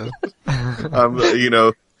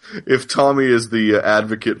 If Tommy is the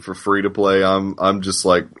advocate for free to play, I'm just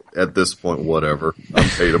like, at this point, whatever. I'm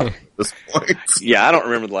pay to play at this point. Yeah, I don't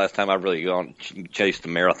remember the last time I've really gone chased a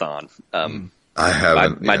marathon. I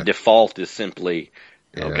haven't. My default is simply,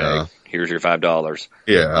 okay, here's your $5.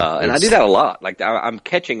 Yeah. And I do that a lot. Like, I'm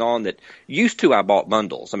catching on that used to I bought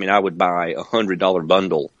bundles. I mean, I would buy $100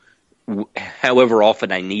 bundle however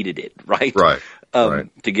often I needed it, right? Right.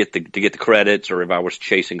 To get the credits, or if I was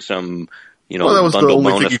chasing some, bundle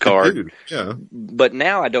bonus card. Yeah. But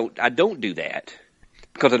now I don't do that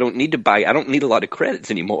because I don't need a lot of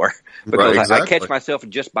credits anymore because I catch myself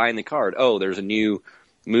just buying the card. Oh, there's a new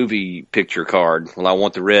movie picture card. Well, I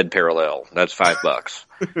want the red parallel. That's $5.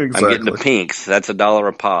 Exactly. I'm getting the pinks. That's $1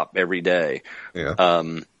 a pop every day. Yeah.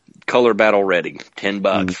 Color battle ready.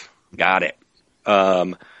 $10. Got it.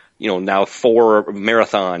 Now 4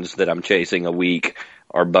 marathons that I'm chasing a week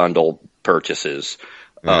are bundle purchases.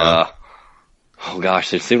 Yeah. Oh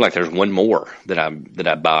gosh, it seems like there's one more that I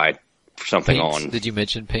buy something Pinks. on. Did you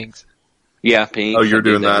mention pinks? Yeah, pink. Oh, you're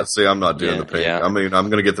doing that? See, I'm not doing the pink. Yeah. I mean, I'm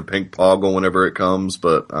going to get the pink Poggle whenever it comes,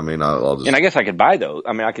 but I mean, I'll just. And I guess I could buy those.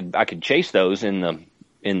 I mean, I could chase those in the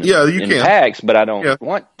can. packs, but I don't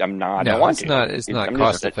want. I don't want to. It's not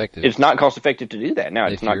cost effective. It's not cost effective to do that. Now,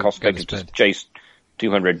 it's not cost effective to chase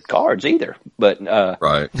 200 cards either, but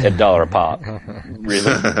right. $1 a pop. Really,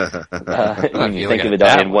 when you think of it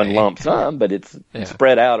in one lump sum, but it's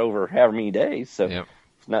spread out over however many days, so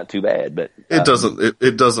it's not too bad. But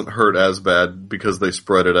it doesn't hurt as bad because they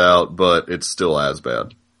spread it out, but it's still as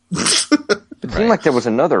bad. It seemed like there was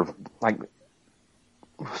another a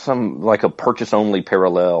purchase only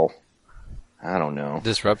parallel. I don't know.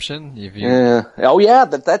 Disruption? Yeah. Oh yeah,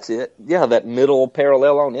 that's it. Yeah, that middle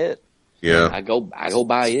parallel on it. Yeah. I go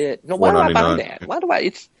buy it. No, why do I buy that? Why do I?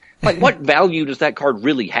 It's like, what value does that card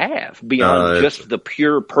really have beyond just the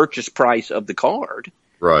pure purchase price of the card?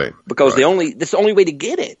 Right. Because that's the only way to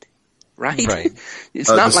get it. Right. It's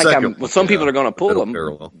not like some people are going to pull them.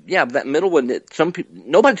 Parallel. Yeah, that middle one.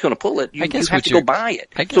 Nobody's going to pull it. You have to go buy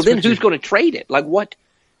it. So then, who's going to trade it? Like what?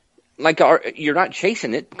 Like you're not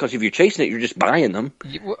chasing it, because if you're chasing it, you're just buying them.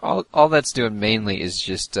 All that's doing mainly is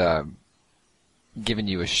just giving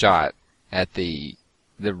you a shot at the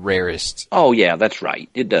rarest. Oh yeah, that's right.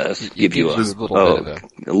 It does give you a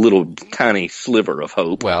little tiny sliver of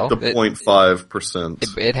hope. Well, the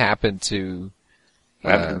 0.5%. It happened to.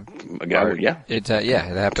 A guy, it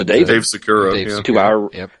happened to Dave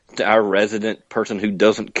Secura, to our resident person who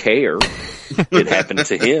doesn't care. It happened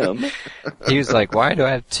to him. He was like, "Why do I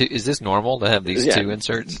have two? Is this normal to have these two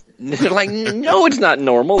inserts?" They're like, no, it's not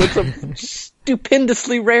normal. It's a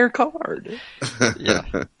stupendously rare card.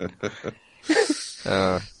 Yeah.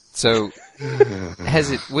 So, has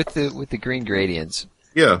it with the green gradients?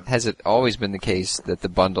 Yeah. Has it always been the case that the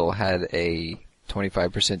bundle had a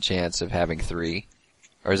 25% chance of having 3?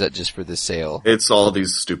 Or is that just for the sale? It's all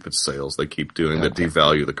these stupid sales they keep doing that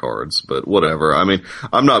devalue the cards, but whatever. I mean,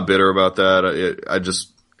 I'm not bitter about that.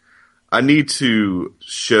 I need to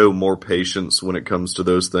show more patience when it comes to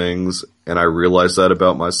those things, and I realize that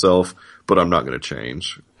about myself, but I'm not going to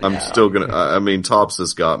change. I'm still going to, I mean, Topps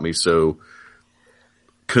has got me so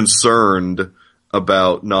concerned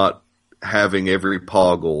about not having every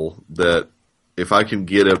Poggle that if I can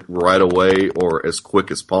get it right away or as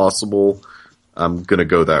quick as possible, I'm going to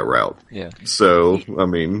go that route. Yeah. So, I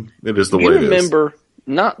mean, it is the way it is. You remember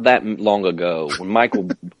not that long ago when Michael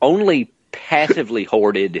only passively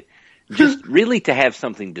hoarded just really to have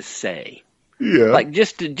something to say. Yeah. Like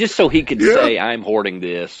just so he could say, I'm hoarding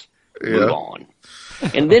this, move on.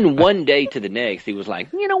 And then one day to the next, he was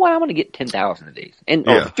like, you know what, I'm going to get 10,000 of these. And,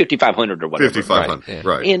 or 5,500 or whatever. 5,500,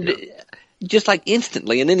 right. And just like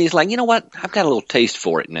instantly. And then he's like, you know what, I've got a little taste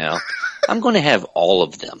for it now. I'm going to have all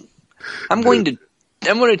of them. I'm going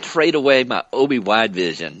to trade away my Obi Wide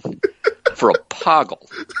Vision for a Poggle.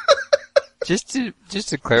 Just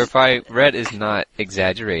to clarify, Rhett is not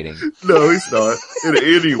exaggerating. No, he's not. In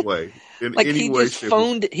any way.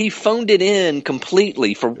 He phoned it in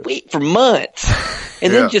completely for months.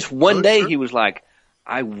 And then just one day he was like,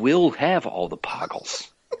 I will have all the Poggles.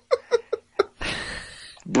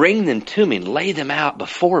 Bring them to me and lay them out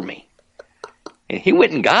before me. And he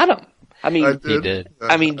went and got them. I mean, he did.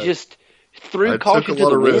 I mean, just threw caution to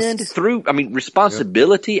the wind,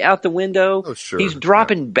 responsibility out the window. Oh, sure. He's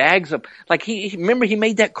dropping bags of, like he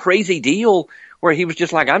made that crazy deal where he was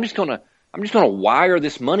just like, I'm just gonna wire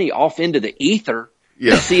this money off into the ether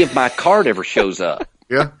to see if my card ever shows up.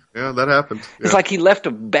 Yeah, that happened. Yeah. It's like he left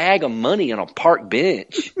a bag of money on a park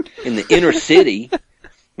bench in the inner city. It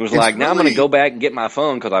was like, now I'm going to go back and get my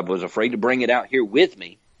phone because I was afraid to bring it out here with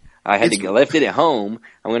me. I left it at home.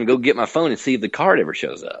 I'm going to go get my phone and see if the card ever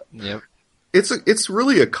shows up. Yep. It's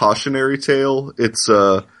really a cautionary tale. It's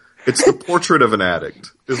the portrait of an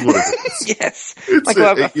addict, is what it is. Yes.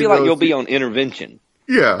 I feel like you'll be on intervention.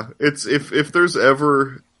 Yeah. It's if there's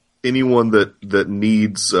ever anyone that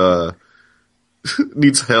needs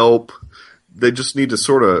needs help, they just need to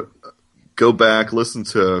sort of go back, listen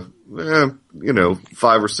to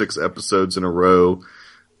 5 or 6 episodes in a row,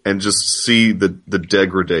 and just see the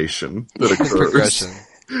degradation that occurs.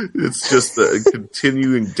 It's just a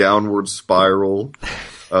continuing downward spiral.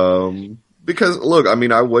 Because look, I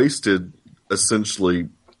mean, I wasted essentially,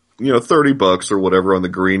 $30 or whatever on the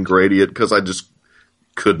green gradient because I just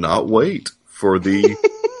could not wait for the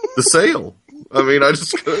sale. I mean, I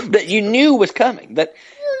just couldn't. That you knew was coming. That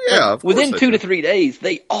within 2 to 3 days,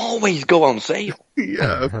 they always go on sale.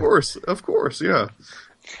 Yeah, of course, yeah.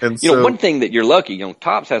 And one thing that you're lucky,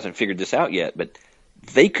 Topps hasn't figured this out yet, but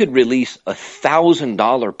they could release $1,000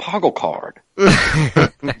 Poggle card.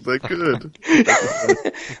 They could.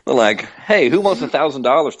 They're like, hey, who wants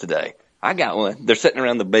 $1,000 today? I got one. They're sitting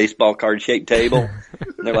around the baseball card shaped table.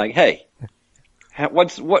 And they're like, hey,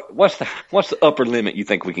 what's the upper limit you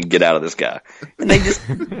think we can get out of this guy? And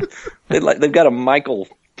they've got a Michael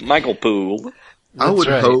pool. I would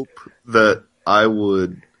hope that I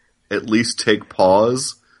would at least take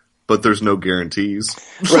pause, but there's no guarantees.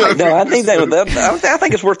 Right. No, I think I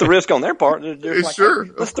think it's worth the risk on their part. Like, sure.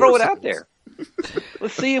 Hey, let's throw it out there.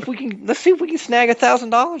 Let's see if we can snag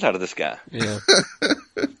 $1,000 out of this guy. Yeah.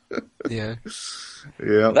 Yeah.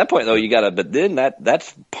 Yeah. At that point though, but then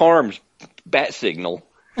that's Parm's bat signal.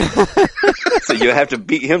 So you have to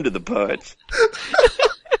beat him to the punch.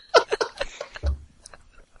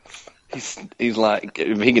 He's like,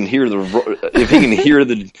 if he can hear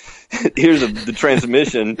the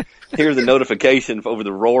transmission, hear the notification over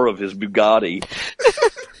the roar of his Bugatti,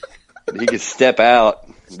 he could step out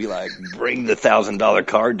and be like, "Bring the $1,000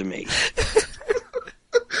 card to me."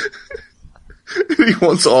 He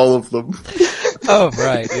wants all of them. Oh,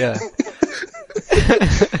 right, yeah.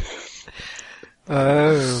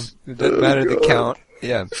 Oh, it doesn't matter the count.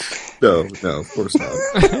 Yeah. No, of course not.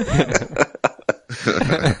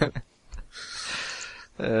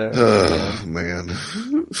 Man.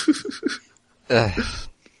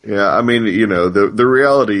 Yeah, I mean, the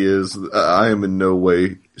reality is I am in no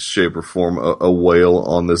way, shape, or form a whale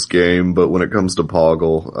on this game, but when it comes to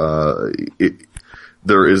Poggle,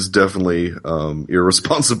 there is definitely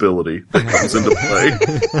irresponsibility that comes into play.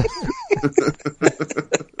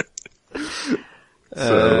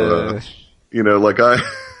 So,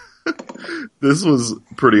 this was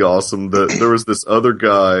pretty awesome. There was this other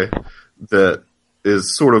guy that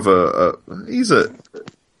is sort of he's a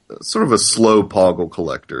sort of a slow Poggle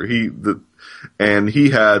collector. And he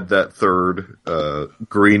had that third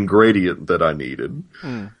green gradient that I needed.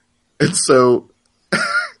 And so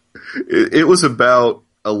it was about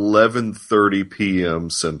 11:30 p.m.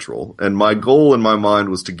 Central, and my goal in my mind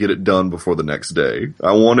was to get it done before the next day.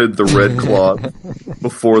 I wanted the red cloth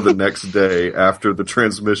before the next day after the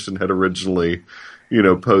transmission had originally,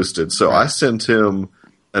 posted. So I sent him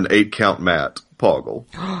an 8-count mat Poggle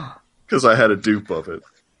because I had a dupe of it.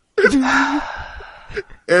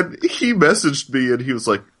 And he messaged me and he was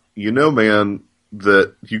like, man,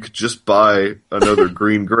 that you could just buy another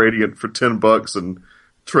green gradient for $10 and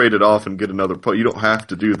trade it off and get another you don't have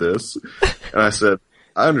to do this. And I said,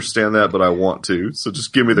 I understand that, but I want to, so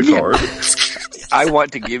just give me the card. I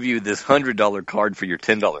want to give you this $100 card for your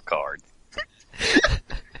 $10 card.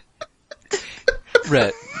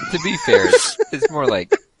 Rhett, to be fair, it's more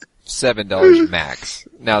like $7 max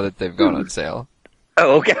now that they've gone on sale.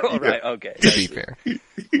 Oh, okay. All right. Okay. To be fair.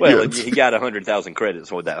 Well, he got 100,000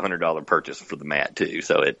 credits with that $100 purchase for the mat too,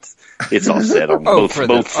 so it's offset on both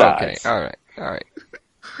sides. Okay. All right.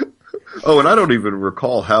 Oh, and I don't even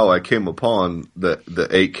recall how I came upon the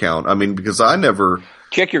 8-count. I mean, because I never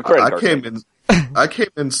check your credit card. I came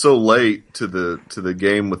in so late to the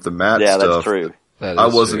game with the mat stuff. Yeah, that's true. I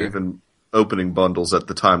wasn't even opening bundles at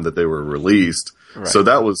the time that they were released. Right. So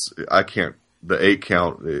that was the 8-count.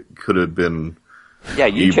 It could have been. Yeah,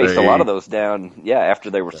 you chased a lot of those down. Yeah,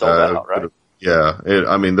 after they were sold out, right? Yeah,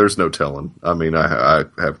 there's no telling. I mean, I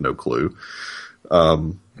have no clue.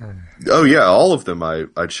 Oh yeah, all of them I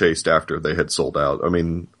chased after they had sold out. I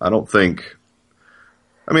mean, I think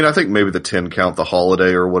maybe the 10-count, the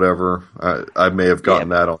holiday or whatever. I may have gotten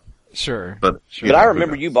that on. Sure. But I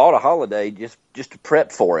remember you bought a holiday just to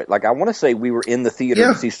prep for it. Like, I want to say we were in the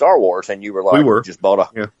theater to see Star Wars, and you were like, just bought a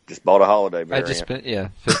holiday variant. I just spent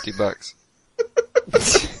 $50.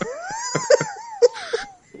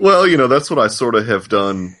 Well, that's what I sort of have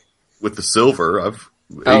done with the silver. I've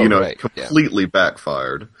completely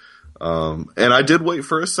backfired. And I did wait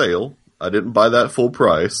for a sale. I didn't buy that full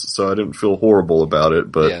price, so I didn't feel horrible about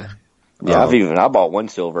it. But I bought one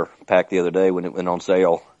silver pack the other day when it went on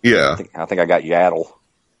sale. Yeah, I think I got Yaddle.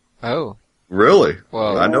 Oh, really?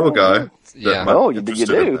 Well, I know a guy. You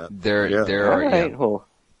do. There are. Right. Well,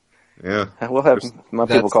 yeah, we'll have my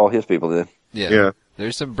people call his people then. Yeah.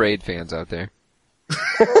 There's some Braid fans out there.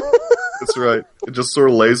 That's right. It just sort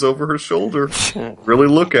of lays over her shoulder. Really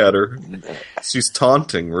look at her. She's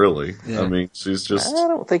taunting, really. Yeah. I mean, she's just. I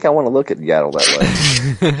don't think I want to look at Yaddle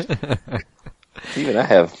that way. Even I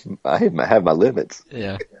have my limits.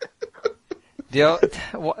 Yeah.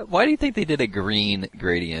 Why do you think they did a green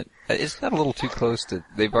gradient? Isn't that a little too close to?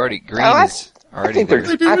 They've already green is already. I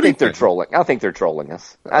think they're trolling. I think they're trolling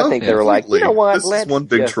us. I think they're like, you know what? Let's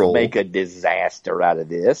just make a disaster out of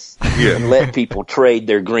this and let people trade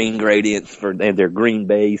their green gradients and their green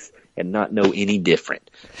base and not know any different.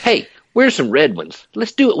 Hey, where's some red ones?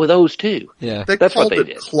 Let's do it with those too. Yeah, that's what they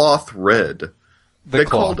did. Cloth red. They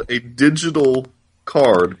called a digital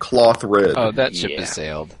card cloth red. Oh, that ship has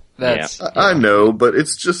sailed. I know, but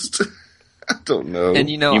it's just I don't know. And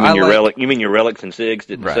you mean your relics and SIGs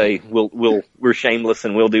didn't say we're shameless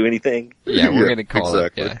and we'll do anything? Yeah, we're gonna call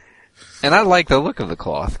it. Yeah. And I like the look of the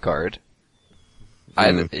cloth card.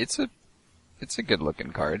 It's a good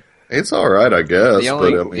looking card. It's all right, I guess.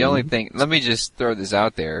 The only thing, let me just throw this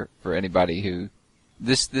out there for anybody who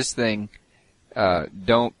this thing.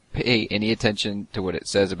 Don't pay any attention to what it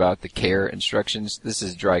says about the care instructions. This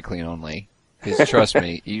is dry clean only. Because trust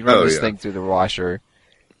me, you run this thing through the washer,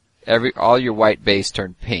 all your white base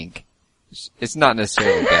turned pink, It's not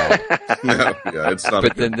necessarily bad. No, yeah, it's not.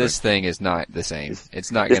 But then this thing is not the same.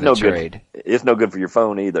 It's not going to trade. It's no good for your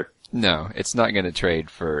phone either. No, it's not going to trade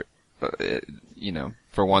for,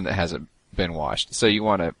 for one that hasn't been washed. So you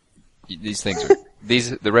want to,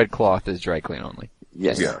 the red cloth is dry clean only.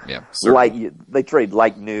 Yes. Yeah. They trade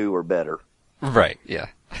like new or better. Right. Yeah.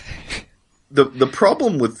 The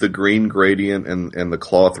problem with the green gradient and the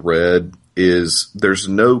cloth red is there's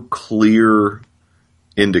no clear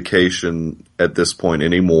indication at this point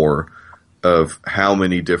anymore of how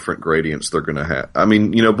many different gradients they're going to have. I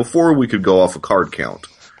mean, before we could go off a card count.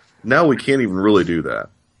 Now we can't even really do that.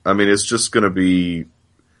 I mean, it's just going to be...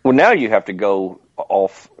 Well, now you have to go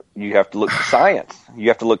off... You have to look to science. You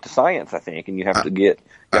have to look to science, I think, and you have to get...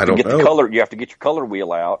 the color. You have to get your color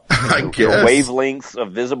wheel out. Your wavelengths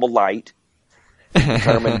of visible light.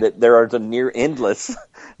 Determine that there is a near endless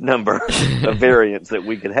number of variants that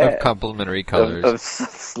we could have. Of complementary colors. Of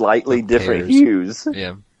slightly different hues.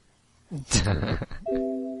 Yeah.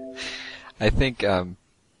 I think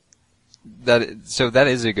that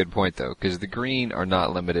is a good point, though, because the green are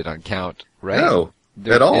not limited on count, right? No,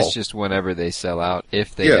 at all. It's just whenever they sell out,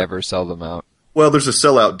 if they ever sell them out. Well, there's a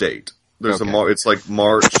sellout date. There's it's like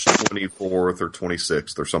March 24th or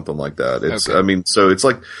 26th or something like that. I mean, so it's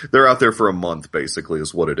like they're out there for a month, basically,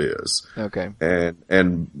 is what it is. Okay.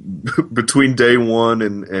 And between day 1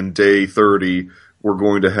 and day 30, we're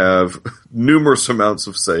going to have numerous amounts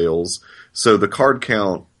of sales. So the card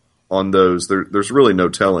count on those, there's really no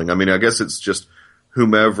telling. I mean, I guess it's just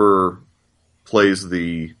whomever plays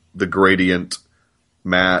the gradient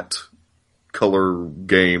matte color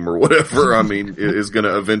game or whatever, I mean, is going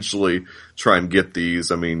to eventually try and get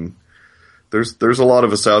these. I mean, there's a lot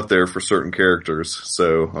of us out there for certain characters.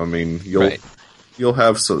 So, I mean, you'll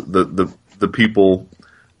have the people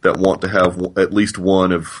that want to have at least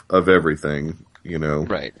one of everything,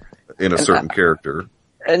 right, in a certain character.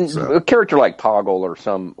 And a character like Poggle or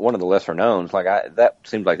one of the lesser knowns, that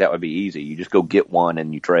seems like that would be easy. You just go get one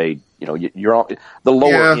and you trade. You're on the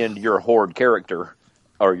lower end. Your horde character,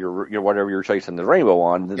 or your whatever you're chasing the rainbow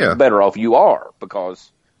on. The better off you are,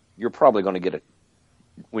 because you're probably going to get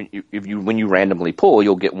when you randomly pull,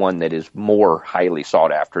 you'll get one that is more highly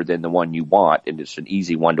sought after than the one you want, and it's an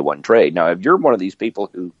easy 1-to-1 trade. Now, if you're one of these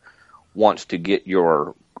people who wants to get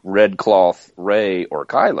your red cloth Rey or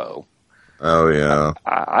Kylo. Oh yeah,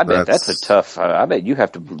 I bet that's a tough. I bet you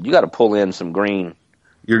got to pull in some green.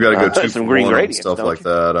 You got to go 2 some for green 1 gradients, and stuff like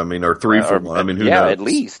that. I mean, or 3 for 1. I mean, who knows? Yeah, at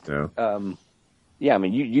least. I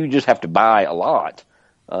mean, you just have to buy a lot.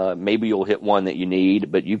 Maybe you'll hit one that you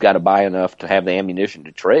need, but you've got to buy enough to have the ammunition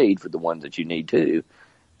to trade for the ones that you need too.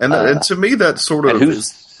 And to me, that sort of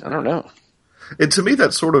I don't know. And to me,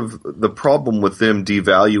 that's sort of the problem with them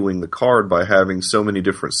devaluing the card by having so many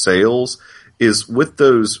different sales. Is with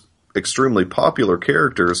those extremely popular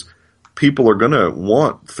characters, people are going to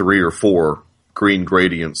want 3 or 4 green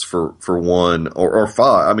gradients for 1 or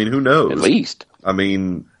 5. I mean, who knows? At least. I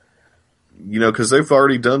mean, because they've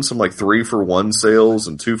already done some 3 for 1 sales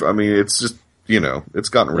and 2 for, I mean, it's just, it's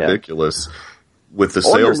gotten ridiculous with the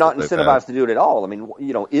sales. Or you're not incentivized to do it at all. I mean,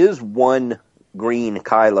 is 1 green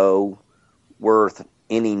Kylo worth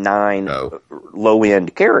any 9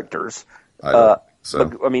 low-end characters? I don't. So.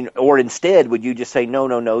 But, I mean, or instead, would you just say,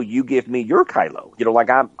 no, you give me your Kylo?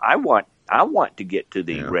 I want to get to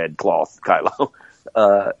the red cloth Kylo.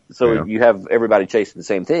 You have everybody chasing the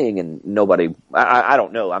same thing, and nobody. I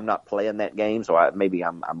don't know. I'm not playing that game, so maybe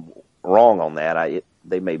I'm wrong on that.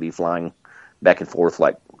 They may be flying back and forth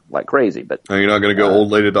like crazy. But you're not going to go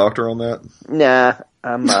old lady doctor on that? Nah,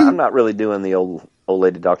 I'm not really doing the old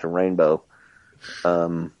lady doctor rainbow.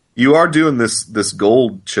 You are doing this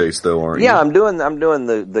gold chase, though, aren't you? Yeah, I'm doing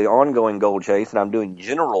the ongoing gold chase, and I'm doing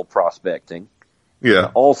general prospecting.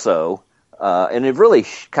 Yeah. Also, and it really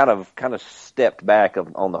kind of stepped back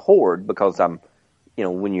on the horde, because I'm,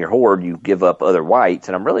 when you're horde, you give up other whites,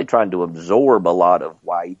 and I'm really trying to absorb a lot of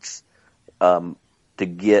whites to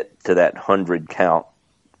get to that 100 count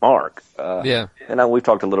mark. And we've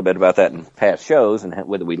talked a little bit about that in past shows, and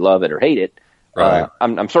whether we love it or hate it. Right.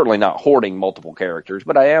 I'm certainly not hoarding multiple characters,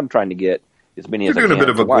 but I am trying to get as many as I can. You're doing a bit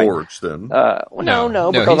of a gorge, then.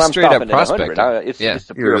 No, because I'm stopping at 100. It's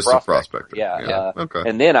a pure prospector. Yeah. Okay.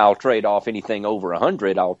 And then I'll trade off anything over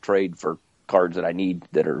 100. I'll trade for cards that I need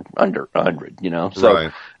that are under 100. So,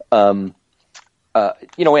 right. And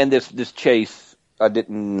this chase, we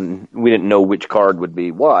didn't know which card would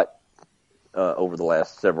be what over the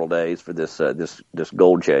last several days for this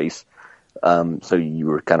gold chase. So I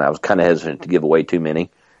was kind of hesitant to give away too many.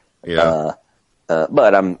 Yeah.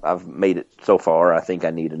 But I've made it so far. I think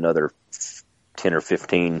I need another 10 or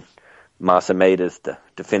 15 Masamedas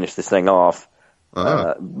to finish this thing off.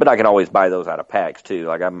 But I can always buy those out of packs too.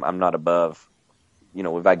 Like I'm not above,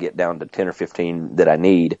 if I get down to 10 or 15 that I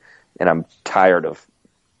need and I'm tired of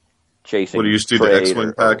chasing. What do you just do the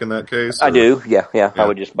X-Wing pack in that case? Or? I do. Yeah. I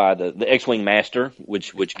would just buy the X-Wing Master,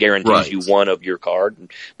 which guarantees you one of your card.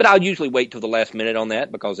 But I'll usually wait till the last minute on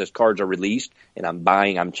that because as cards are released and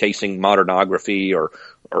I'm chasing modernography or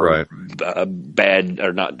bad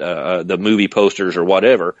or not, the movie posters or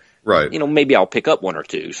whatever. Right. Maybe I'll pick up one or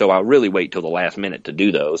two. So I'll really wait till the last minute to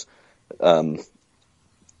do those. And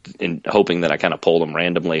hoping that I kind of pull them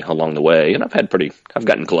randomly along the way. And I've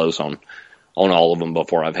gotten close on all of them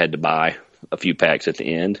before I've had to buy a few packs at the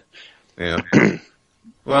end. Yeah.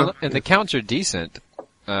 Well, and the counts are decent,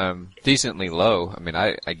 decently low. I mean,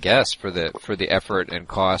 I guess for the effort and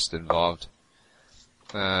cost involved.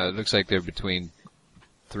 It looks like they're between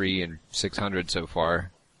 300 and 600 so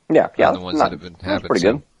far. Yeah. The ones that have been happening. That's pretty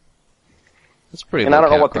good. That's pretty. And I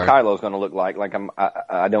don't know what the Kylo is going to look like. Like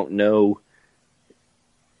I don't know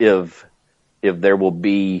if there will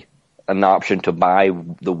be an option to buy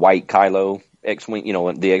the white Kylo X-Wing,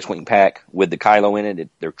 the X-Wing pack with the Kylo in it.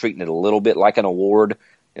 They're treating it a little bit like an award.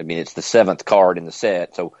 I mean, it's the 7th card in the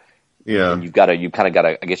set, so yeah, you kind of got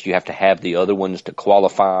to. I guess you have to have the other ones to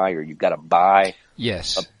qualify, or you've got to buy a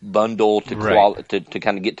bundle to to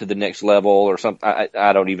kind of get to the next level or something.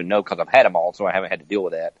 I don't even know because I've had them all, so I haven't had to deal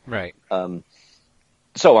with that. Right.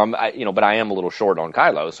 So but I am a little short on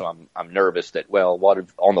Kylo, so I'm nervous that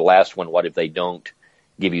what if they don't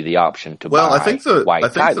give you the option to buy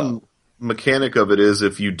white Kylo? The mechanic of it is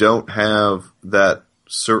if you don't have that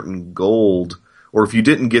certain gold, or if you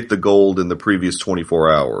didn't get the gold in the previous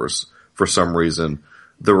 24 hours for some reason,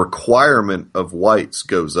 the requirement of whites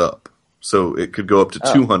goes up. So it could go up to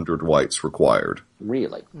 200 whites required.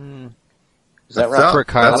 Really? Is that right?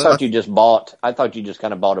 I thought you just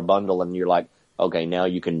kind of bought a bundle and you're like, okay, now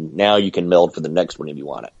you can meld for the next one if you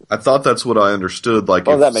want it. I thought that's what I understood. Like,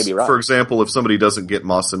 that may be right. For example, if somebody doesn't get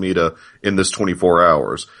Masamita in this 24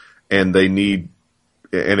 hours and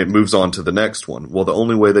it moves on to the next one, well, the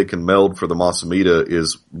only way they can meld for the Masamita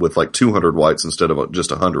is with like 200 whites instead of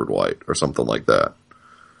just 100 white or something like that.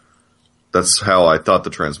 That's how I thought the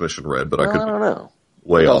transmission read, but I don't know.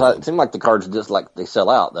 Way off. It seemed like the cards just like they sell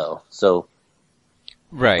out though, so.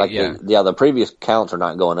 Right, The previous counts are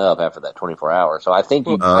not going up after that 24 hours. So I think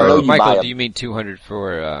Michael, do you mean 200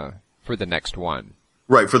 for the next one?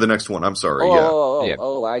 Right, for the next one. I'm sorry.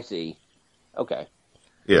 Oh, I see. Okay.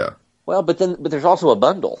 Yeah. Well, but there's also a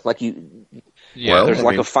bundle. Like there's a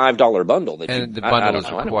 $5 bundle the bundle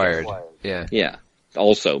is required. Yeah. Yeah.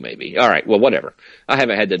 Also, maybe. All right. Well, whatever. I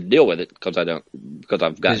haven't had to deal with it because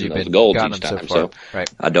I've gotten those golds each time, so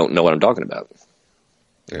I don't know what I'm talking about.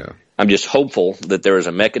 Yeah. I'm just hopeful that there is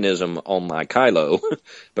a mechanism on my Kylo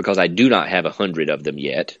because I do not have 100 of them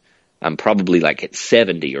yet. I'm probably like at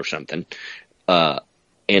 70 or something. And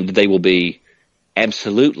they will be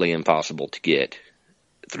absolutely impossible to get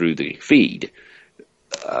through the feed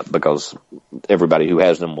because everybody who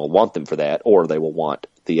has them will want them for that, or they will want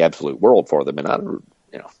the absolute world for them. And I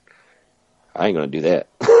ain't going to do that.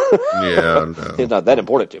 Yeah, no. It's not that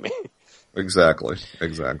important to me. Exactly.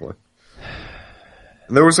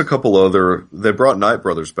 And there was a couple they brought Knight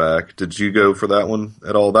Brothers back. Did you go for that one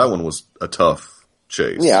at all? That one was a tough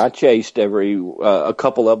chase. Yeah, I chased a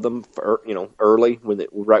couple of them early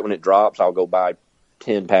right when it drops. I'll go buy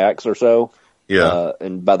 10 packs or so. Yeah.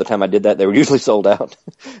 And by the time I did that, they were usually sold out.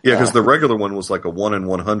 Yeah, because the regular one was like a 1 in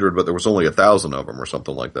 100, but there was only 1,000 of them or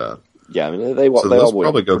something like that. Yeah, I mean, they all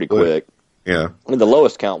went pretty quick. Yeah. And the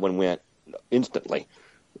lowest count one went instantly.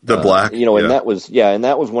 The black. And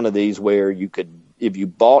that was one of these where you could, if you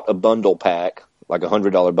bought a bundle pack, like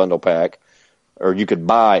 $100 bundle pack, or you could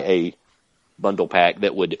buy a bundle pack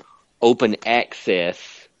that would open access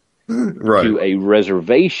to a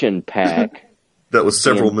reservation pack. That was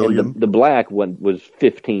several million. And the black one was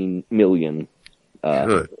 15 million.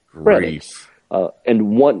 Good credits.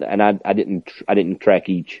 And I didn't track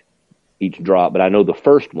each drop, but I know the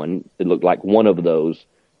first one, it looked like one of those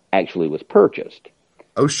actually was purchased.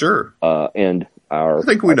 Oh, sure. And I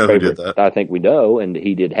think we know who did that. I think we know, and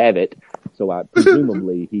he did have it. So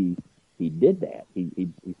presumably he did that. He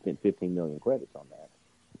spent 15 million credits on that.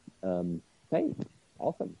 Hey,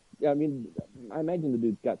 awesome. Yeah, I mean, I imagine the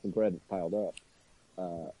dude's got some credits piled up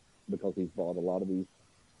because he's bought a lot of these,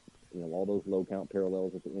 all those low count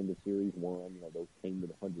parallels at the end of Series 1. Those came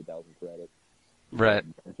with 100,000 credits. Right.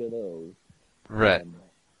 A bunch of those. Right.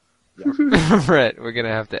 Yeah. Right. We're gonna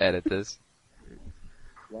have to edit this.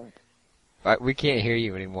 Why? We can't hear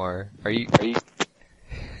you anymore. Are you?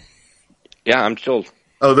 Yeah, I'm still.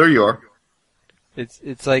 Oh, there you are.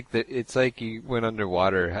 It's like you went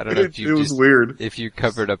underwater. I don't know if it was weird. If you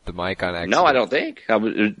covered up the mic on accident. No, I don't think. I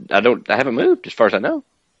haven't moved as far as I know.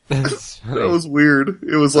 That was weird.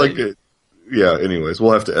 It was like it. Yeah. Anyways,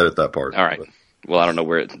 we'll have to edit that part. All right. Well, I don't know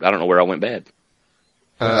where I went bad.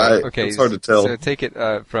 Okay. It's hard to tell. So take it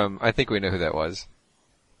from. I think we know who that was.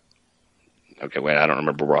 Okay. Wait. I don't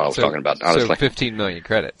remember what I was talking about. Honestly. So 15 million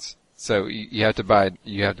credits. So you have to buy a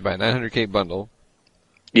 900K bundle.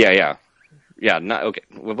 Yeah. Not okay.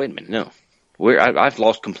 Well, wait a minute. No, I've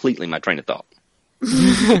lost completely my train of thought.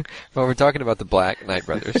 Well, we're talking about the Black Knight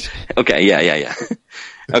Brothers. Okay. Yeah.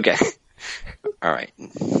 Okay. All right.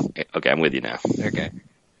 Okay, I'm with you now. Okay.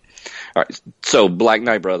 All right. So Black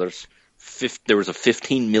Knight Brothers, there was a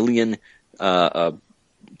 15 million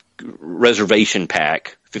reservation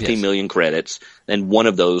pack, 15 million credits, and one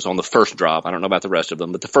of those on the first drop. I don't know about the rest of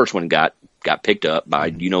them, but the first one got picked up by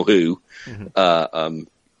you know who,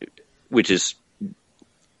 which is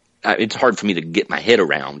it's hard for me to get my head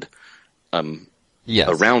around.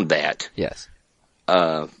 Around that. Yes.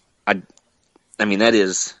 I mean that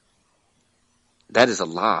is a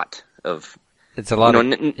lot of. It's a lot He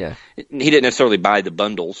didn't necessarily buy the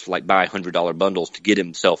bundles, like buy $100 bundles to get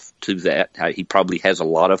himself to that. He probably has a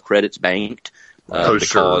lot of credits banked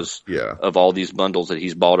because of all these bundles that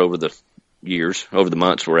he's bought over the years, over the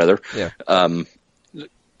months, or rather. Yeah. But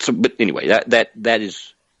anyway, that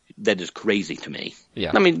is crazy to me.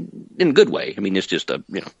 Yeah. I mean, in a good way. I mean, it's just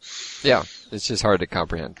Yeah. It's just hard to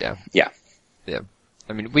comprehend. Yeah. Yeah. Yeah.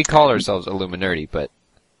 I mean, we call ourselves Illuminati, but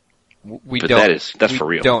that's for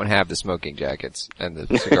real. We don't have the smoking jackets and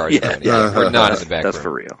the cigars. We're not in the back room. That's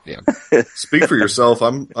for real. Yeah. Speak for yourself.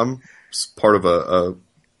 I'm part of a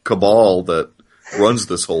cabal that runs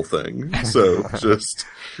this whole thing. So just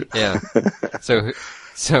yeah. So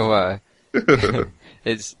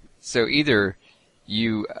it's so either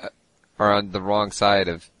you are on the wrong side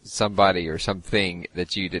of somebody or something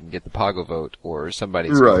that you didn't get the Pago vote, or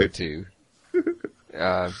somebody's going to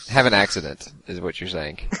have an accident, is what you're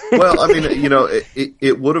saying. Well, I mean,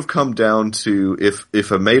 it would have come down to if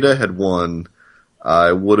Ameda had won,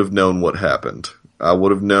 I would have known what happened. I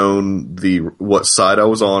would have known what side I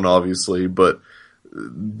was on, obviously, but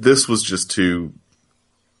this was just too,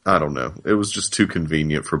 I don't know, it was just too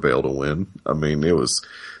convenient for Bale to win. I mean, it was,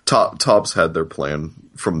 Topps had their plan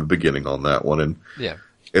from the beginning on that one, and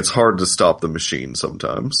it's hard to stop the machine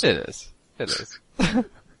sometimes. It is.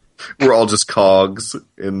 We're all just cogs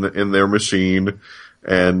in their machine,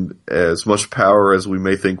 and as much power as we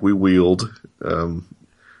may think we wield,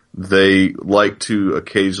 they like to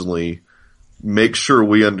occasionally make sure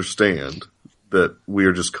we understand that we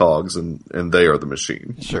are just cogs and they are the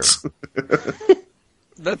machine. Sure.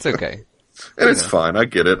 That's okay. And it's fine. I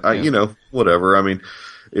get it. Whatever. I mean,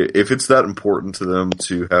 if it's that important to them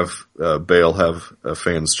to have Bale have a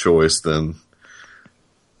fan's choice, then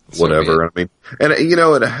whatever. I mean, and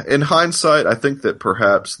in hindsight, I think that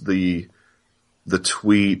perhaps the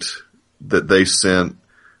tweet that they sent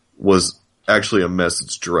was actually a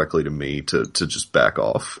message directly to me to just back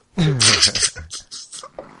off.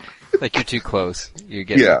 Like you're too close. You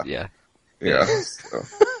get yeah. So.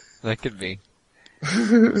 That could be.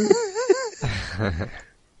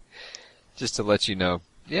 Just to let you know.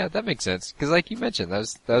 Yeah, that makes sense. Because like you mentioned,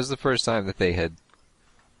 that was the first time that they had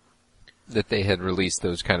released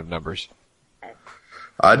those kind of numbers.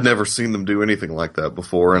 I'd never seen them do anything like that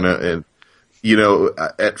before, and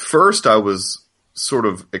at first I was sort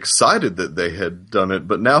of excited that they had done it,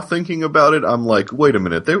 but now thinking about it, I'm like, wait a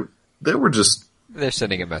minute, they're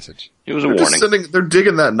sending a message. It was a warning. They're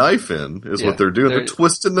digging that knife in, is what they're doing. They're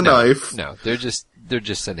twisting the knife. No, they're just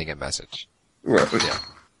sending a message. Right.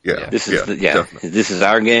 Yeah. This is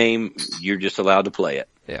our game. You're just allowed to play it.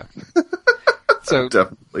 Yeah. So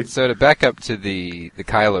definitely. So to back up to the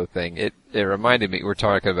Kylo thing, it reminded me, we're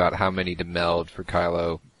talking about how many to meld for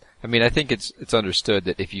Kylo. I mean, I think it's understood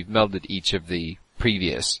that if you've melded each of the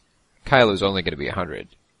previous, Kylo's only going to be 100.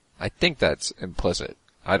 I think that's implicit.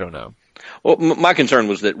 I don't know. Well, my concern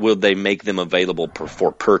was that will they make them available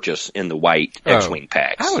for purchase in the white X-Wing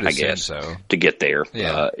packs, I guess, so. To get there,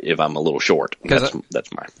 if I'm a little short. That's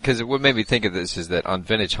my... Because what made me think of this is that on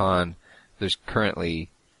Vintage Han, there's currently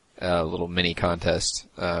a little mini contest.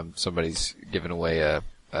 Somebody's giving away a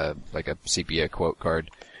sepia quote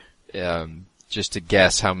card, just to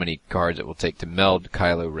guess how many cards it will take to meld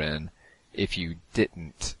Kylo Ren if you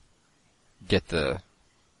didn't get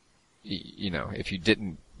if you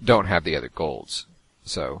don't have the other golds.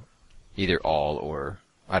 So either all or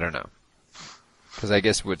I don't know. Because I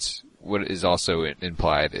guess what is also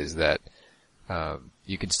implied is that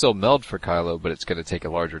you can still meld for Kylo, but it's going to take a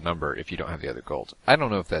larger number if you don't have the other golds. I don't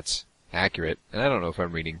know if that's accurate. And I don't know if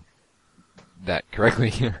I'm reading that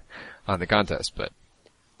correctly on the contest, but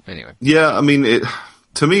anyway. Yeah, I mean,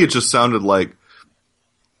 to me, it just sounded like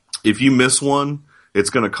if you miss one, it's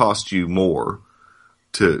going to cost you more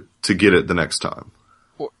to get it the next time.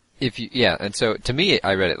 And so to me,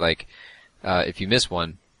 I read it like, if you miss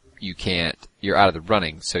one, you're out of the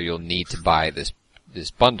running, so you'll need to buy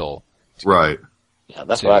this bundle. Right. Yeah,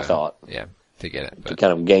 that's what I thought. Yeah, to get it. To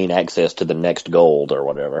kind of gain access to the next gold or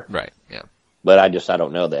whatever. Right, yeah. But I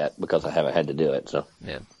don't know that because I haven't had to do it, so.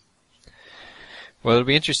 Yeah. Well, it'll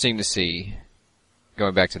be interesting to see,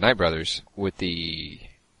 going back to Knight Brothers, what the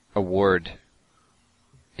award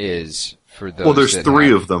is for those. Well, there's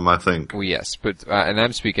 3 of them, I think. Well, yes, but and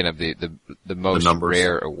I'm speaking of the most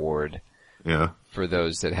rare award. Yeah. For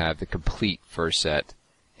those that have the complete first set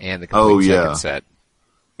and the complete second set.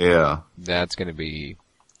 Yeah. That's going to be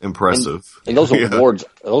impressive. And those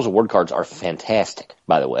award cards are fantastic,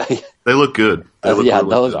 by the way. They look good.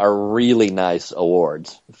 Those are really nice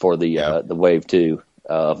awards for the Wave 2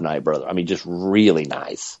 of Knight Brother. I mean, just really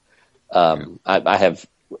nice. I have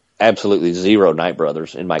absolutely 0 Knight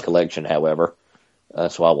Brothers in my collection, however,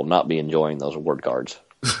 so I will not be enjoying those award cards.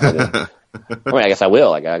 I guess I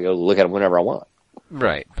will. I gotta go look at them whenever I want.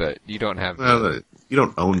 Right, but you don't have. You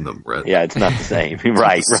don't own them, Brett. Yeah, it's not the same.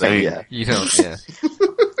 Right. Yeah, you don't. Yeah.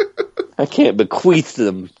 I can't bequeath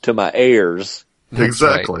them to my heirs.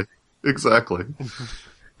 Exactly.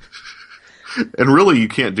 And really, you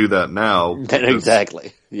can't do that now.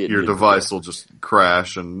 Exactly. Your device will just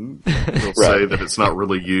crash, and they'll say that it's not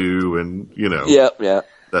really you, and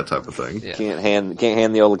that type of thing. Yeah. Can't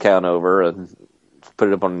hand the old account over and put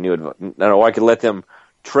it up on a new. No, I could let them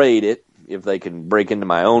trade it if they can break into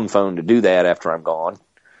my own phone to do that after I'm gone.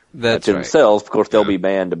 That's to right. themselves, of course, they'll be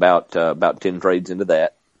banned about 10 trades into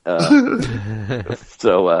that.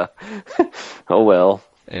 So, oh well.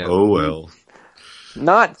 Yeah. Oh well.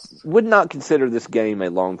 Would not consider this game a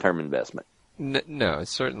long-term investment. No,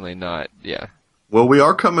 it's certainly not. Yeah. Well, we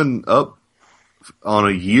are coming up on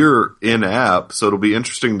a year in app, so it'll be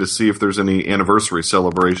interesting to see if there's any anniversary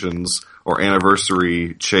celebrations or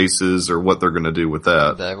anniversary chases or what they're going to do with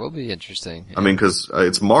that. That will be interesting. Yeah. I mean, because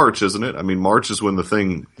it's March, isn't it? I mean, March is when the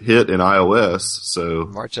thing hit in iOS, so...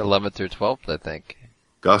 March 11th or 12th, I think.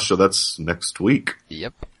 Gosh, so that's next week.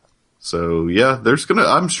 Yep. So, yeah,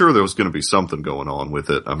 I'm sure there's gonna be something going on with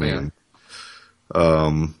it. I mean,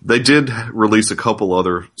 they did release a couple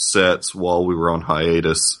other sets while we were on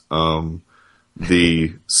hiatus.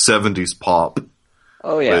 The 70s pop.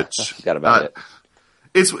 Oh yeah, I forgot about it.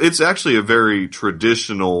 It's actually a very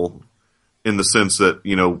traditional, in the sense that,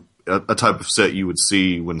 a type of set you would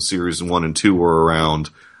see when Series 1 and 2 were around.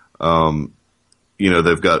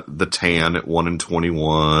 They've got the tan at 1 and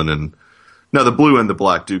 21, and now the blue and the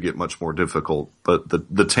black do get much more difficult, but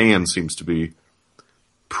the tan seems to be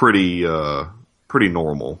pretty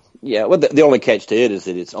normal. Yeah, well, the only catch to it is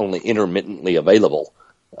that it's only intermittently available.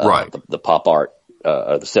 Right. The pop art,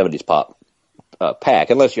 the 70s pop pack,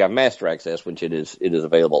 unless you have master access, which it is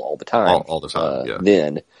available all the time. All the time, yeah.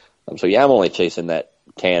 Then, so yeah, I'm only chasing that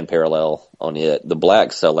tan parallel on it. The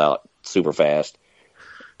blacks sell out super fast.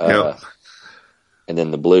 Yep. And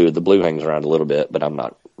then the blue hangs around a little bit, but I'm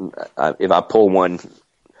not. If I pull one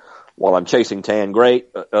while I'm chasing tan, great.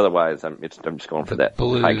 Otherwise, I'm just going for that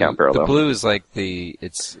high count parallel. The blue is like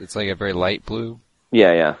it's like a very light blue.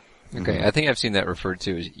 Yeah. Okay, I think I've seen that referred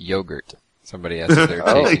to as yogurt. Somebody asked if they're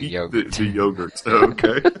chasing yogurt. The yogurt.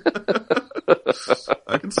 Okay.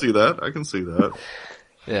 I can see that.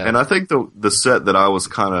 Yeah. And I think the set that I was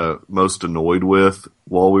kind of most annoyed with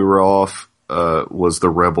while we were off was the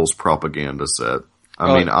Rebels propaganda set.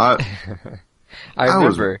 I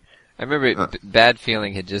remember Bad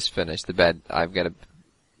Feeling had just finished. I've got a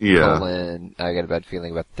bad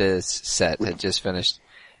feeling about this set had just finished.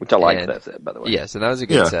 Which I liked that set, by the way. Yes, and that was a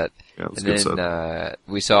good set. Yeah, it was and a good then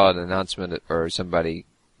we saw an announcement, or somebody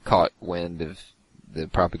caught wind of the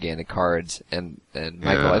propaganda cards, and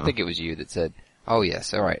Michael, I think it was you that said, "Oh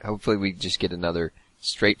yes, all right. Hopefully we just get another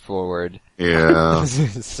straightforward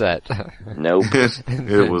set." Nope.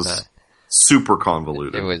 It was super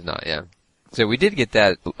convoluted. It was not, yeah. So we did get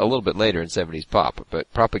that a little bit later in 70s pop,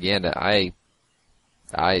 but propaganda, I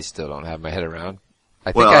still don't have my head around.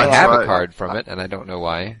 I think I have a card from it, and I don't know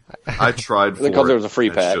why. I tried for it. Because there was a free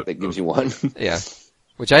pack that gives you one. Yeah.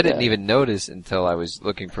 Which I didn't even notice until I was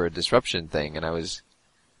looking for a disruption thing, and I was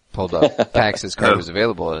pulled up Pax's card was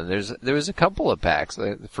available, and there was a couple of packs,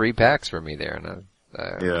 free packs for me there. And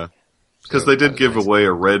yeah. Because they did give away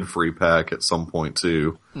a red free pack at some point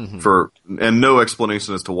too, and no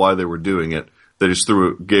explanation as to why they were doing it. They just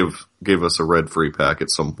gave us a red free pack at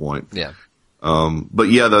some point. Yeah. But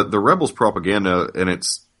yeah, the Rebels propaganda, and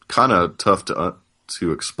it's kind of tough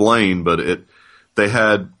to explain, but they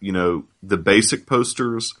had, the basic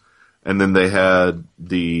posters, and then they had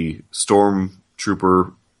the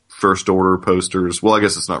Stormtrooper First Order posters. Well, I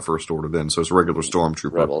guess it's not First Order then, so it's regular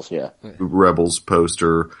Stormtrooper. Rebels, yeah. Rebels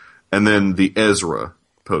poster, and then the Ezra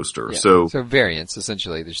poster. Yeah. So variants,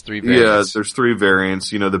 essentially. There's 3 variants. Yeah, there's 3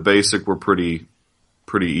 variants. The basic were pretty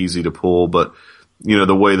easy to pull, but,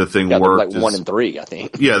 the way the thing worked. Like 1 and 3, I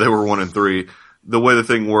think. Yeah, they were 1 and 3. The way the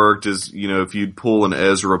thing worked is, if you'd pull an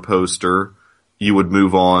Ezra poster, you would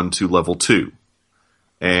move on to level 2.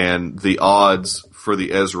 And the odds for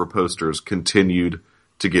the Ezra posters continued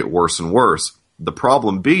to get worse and worse. The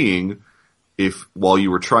problem being, while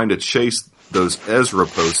you were trying to chase those Ezra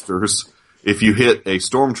posters, if you hit a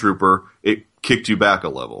Stormtrooper, it kicked you back a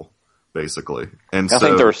level, basically. And I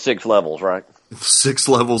think there were 6 levels, right? 6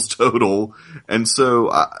 levels total. And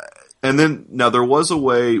so, now there was a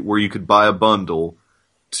way where you could buy a bundle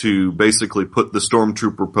to basically put the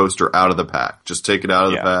Stormtrooper poster out of the pack. Just take it out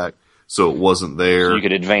of the pack so it wasn't there. So you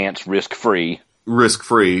could advance risk-free.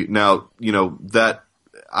 Risk-free. Now, that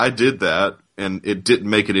I did that, and it didn't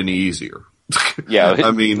make it any easier. Yeah,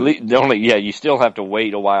 I mean, you still have to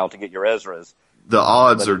wait a while to get your Ezras. The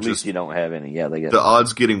odds are at least you don't have any. Yeah, the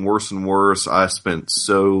odds getting worse and worse. I spent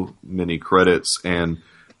so many credits and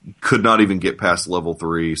could not even get past level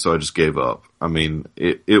 3, so I just gave up. I mean,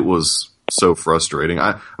 it was so frustrating.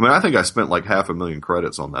 I think I spent like 500,000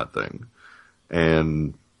 credits on that thing,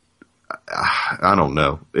 and I don't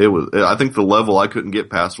know. I think the level I couldn't get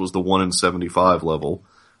past was the 1 in 75 level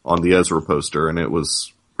on the Ezra poster, and it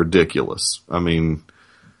was ridiculous. I mean,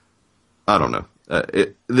 I don't know.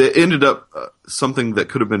 It ended up something that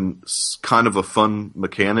could have been kind of a fun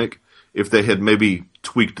mechanic if they had maybe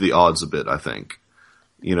tweaked the odds a bit, I think.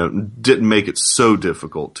 Didn't make it so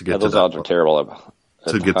difficult to get to those odds are terrible.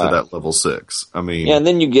 To get to that level 6. I mean... Yeah, and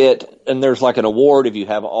then and there's like an award if you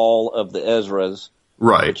have all of the Ezras.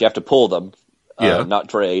 Right. But you have to pull them, not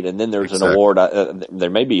trade. And then there's an award, there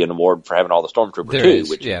may be an award for having all the Stormtroopers there too. Is,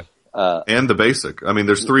 which, yeah. And the basic. I mean,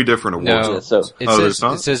 there's 3 different awards. No,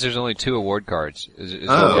 it says there's only 2 award cards. It's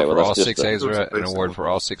for all 6 Ezra, an award for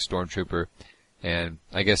all 6 Stormtrooper. And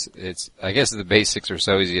I guess the basics are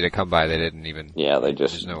so easy to come by they didn't even. Yeah,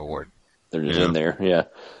 there's no award. They're just in there. Yeah.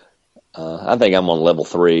 I think I'm on level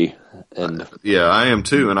 3, and yeah, I am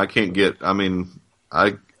too. And I can't get. I mean,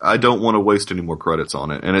 I don't want to waste any more credits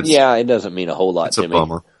on it. And it doesn't mean a whole lot to me. It's a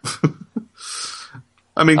bummer.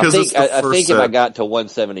 I mean, because I think if I got to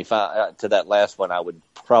 175 to that last one, I would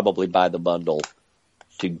probably buy the bundle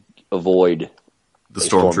to avoid the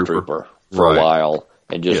Stormtrooper for a while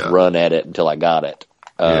and just run at it until I got it.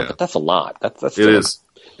 But that's a lot. That's it is.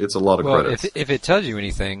 It's a lot of credits. If it tells you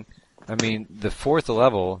anything, I mean, the 4th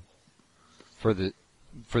level for the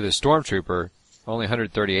Stormtrooper, only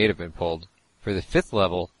 138 have been pulled. For the 5th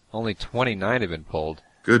level, only 29 have been pulled.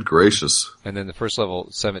 Good gracious! And then the first level,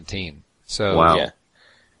 17. So wow.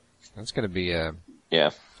 That's going to be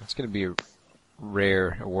That's going to be a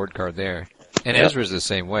rare award card there. And Ezra's the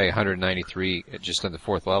same way, 193 just on the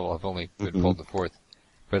 4th level. I've only been pulled the 4th,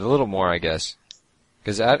 but a little more, I guess,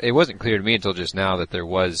 because it wasn't clear to me until just now that there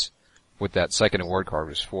was what that second award card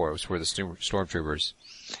was for. It was for the Stormtroopers.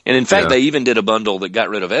 And in fact, they even did a bundle that got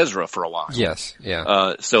rid of Ezra for a while. Yes,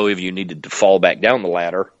 yeah. So if you needed to fall back down the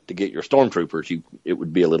ladder to get your Stormtroopers, it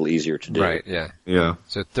would be a little easier to do. Right, yeah. Yeah.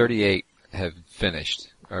 So 38 have finished.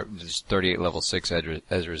 Or just 38 level 6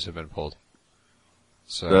 Ezras have been pulled.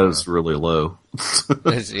 So that is really low.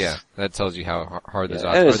 That tells you how hard those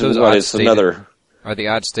odds are. Are the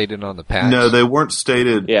odds stated on the patch? No, they weren't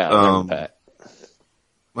stated. Yeah, on the patch.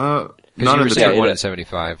 Not in the 1 in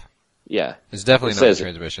 75. Yeah. It's definitely not the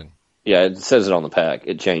transmission. Yeah, it says it on the pack.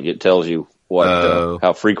 It tells you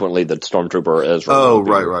how frequently the Stormtrooper or Ezra. Oh,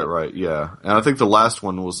 right. Yeah. And I think the last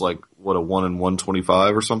one was like, what, a 1 in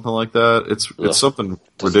 125 or something like that? It's something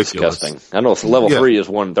ridiculous. Disgusting. I know level 3 is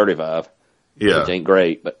 135. Yeah. Which ain't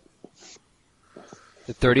great, but.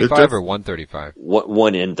 35 or 135?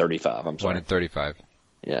 1 in 35, I'm sorry. 1 in 35.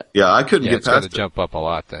 Yeah. Yeah, I couldn't get past it. It's going to jump up a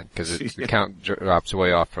lot then, because the count drops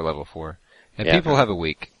way off for level 4. And people have a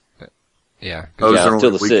week. Yeah.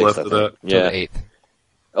 Until the 6th, left of that? Yeah. The 8th.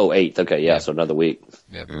 Oh, 8th. Okay, yeah, so another week.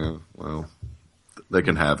 Yep. Yeah, well, they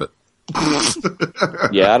can have it.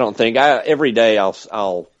 Yeah, I don't think every day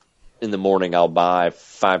I'll in the morning I'll buy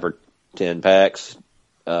 5 or 10 packs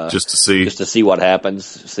just to see what happens,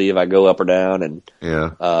 see if I go up or down, and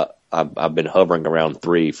I've been hovering around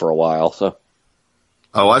 3 for a while. So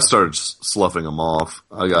I started sloughing them off.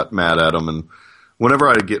 I got mad at them and whenever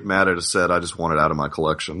I get mad at a set, I just want it out of my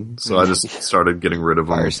collection. So I just started getting rid of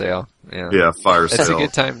them. Fire sale. Yeah. Yeah, fire sale. It's a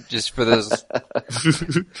good time just for those.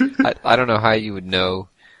 I don't know how you would know,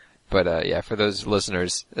 but yeah, for those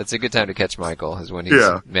listeners, it's a good time to catch Michael is when he's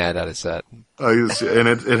mad at a set. And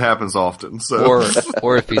it happens often. So.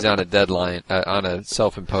 Or if he's on a deadline, on a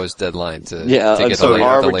self-imposed deadline to get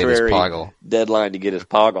the latest Poggle. Deadline to get his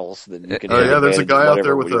Poggles. Then you can there's a guy out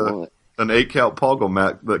there with an 8-count Poggle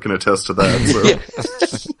Mac that can attest to that.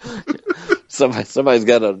 So. Somebody's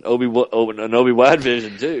got an Obi-Wan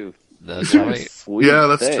Vision too. That's right. Sweet,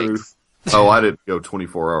 that's true. Oh, I didn't go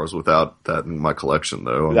 24 hours without that in my collection,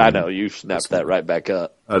 though. I know you snapped that right back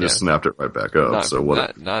up. I just snapped it right back up.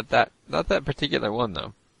 Not that particular one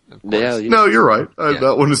though. No, you're right.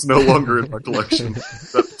 That one is no longer in my collection.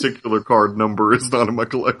 That particular card number is not in my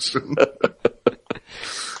collection.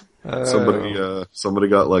 Somebody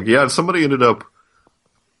got lucky. Yeah, somebody ended up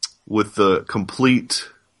with the complete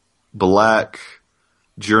black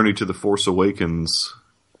Journey to the Force Awakens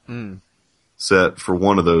set for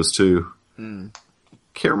one of those too. Can't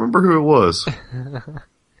remember who it was.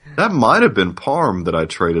 That might have been Parm that I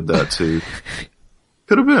traded that to.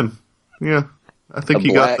 Could have been. Yeah. I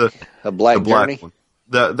think got a black Journey. One.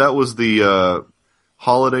 That was the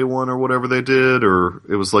holiday one or whatever they did, or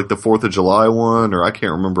it was like the 4th of July one, or I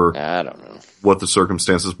can't remember. I don't know what the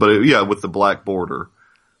circumstances, but with the black border.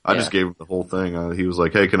 I just gave him the whole thing. He was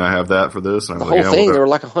like, "Hey, can I have that for this?" And the whole thing. There were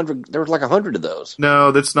like 100. There was like 100 of those.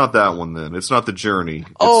 No, that's not that one. Then it's not the Journey.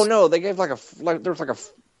 No, they gave there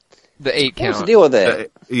was the 8 count. What's the deal with that?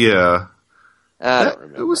 Yeah, I don't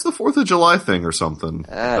remember. It was the 4th of July thing or something.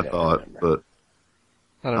 I thought, but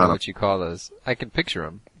I don't know what you call those. I can picture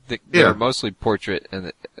them. They were mostly portrait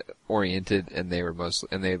and oriented, and they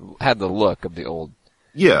had the look of the old.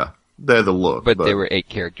 Yeah, they had the look, but they were 8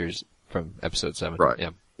 characters from episode 7. Right. Yeah.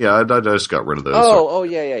 Yeah, I just got rid of those.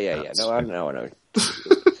 Yeah. No, I know. It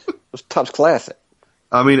was Topps Classic.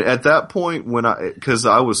 I mean, at that point, because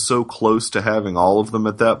I was so close to having all of them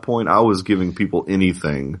at that point, I was giving people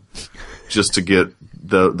anything just to get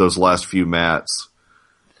those last few mats.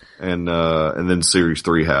 And then Series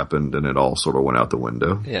 3 happened, and it all sort of went out the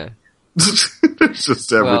window. Yeah. It's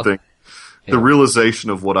just everything. The realization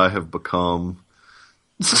of what I have become.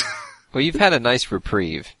 Well, you've had a nice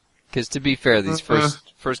reprieve. Because to be fair, these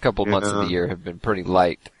first couple months of the year have been pretty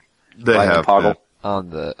light. They have been. on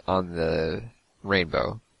the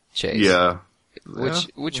Rainbow chase. Yeah.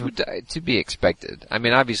 Which would to be expected. I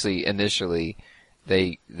mean, obviously, initially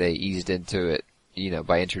they eased into it,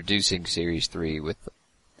 by introducing Series 3 with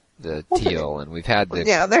the teal, and we've had the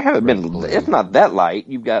there haven't been. Blue. It's not that light.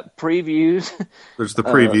 You've got previews. There's the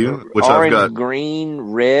preview, which orange, I've got green,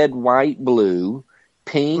 red, white, blue,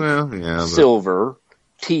 pink, silver.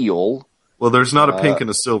 Teal. Well, there's not a pink and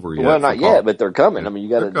a silver yet. Well, not yet, but they're coming. I mean,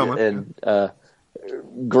 you got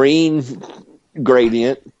green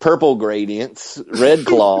gradient, purple gradients, red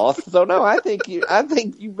cloth. So no, I think you've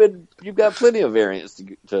got plenty of variants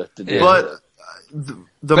to do. But the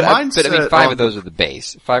mindset. But I mean, 5 of those are the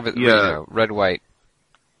base. 5 of red, white,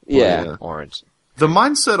 blue, orange. The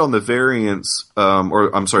mindset on the variants,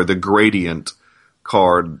 the gradient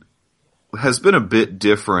card has been a bit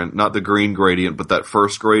different. Not the green gradient, but that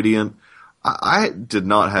first gradient. I did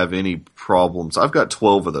not have any problems. I've got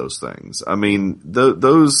 12 of those things. I mean,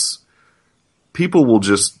 those people will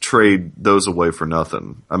just trade those away for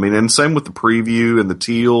nothing. I mean, and same with the preview and the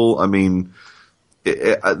teal. I mean,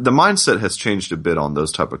 the mindset has changed a bit on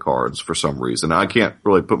those type of cards for some reason. I can't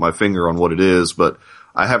really put my finger on what it is, but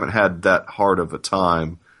I haven't had that hard of a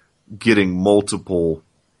time getting multiple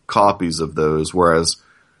copies of those, whereas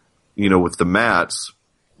with the mats,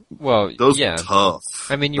 those were tough.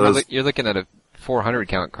 I mean, you're looking at a 400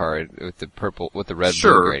 count card with the red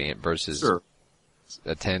blue gradient versus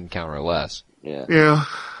a 10 count or less. Yeah. Yeah.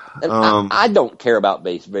 And I don't care about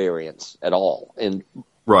base variants at all. And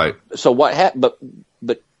right. So but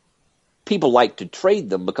people like to trade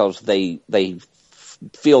them because they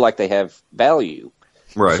feel like they have value.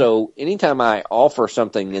 Right. So anytime I offer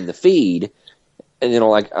something in the feed, and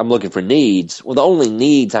I'm looking for needs. Well, the only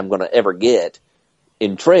needs I'm going to ever get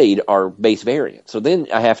in trade are base variants. So then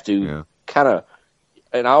I have to kind of,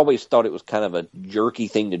 and I always thought it was kind of a jerky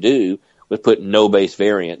thing to do, was put no base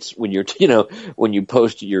variants when you're, when you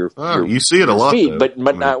post your you see it a lot, feed. But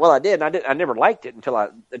I did. I never liked it until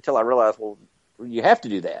I realized, well, you have to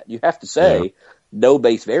do that. You have to say no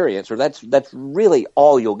base variants, or that's really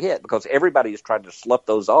all you'll get, because everybody is trying to slough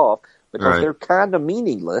those off because they're kind of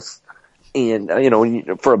meaningless. And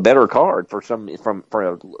for a better card, for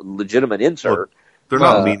a legitimate insert, they're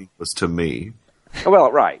not meaningless to me.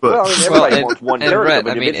 Well, right. But, well, I mean, everybody wants one character, Brett,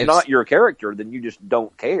 but if it's not your character, then you just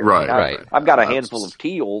don't care. Right, right. I've got a handful of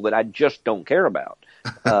teal that I just don't care about.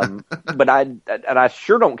 But I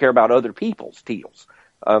sure don't care about other people's teals.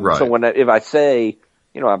 Right. So if I say,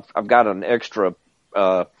 I've got an extra,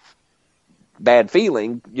 bad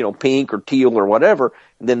feeling, pink or teal or whatever,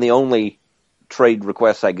 then the only trade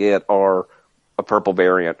requests I get are a purple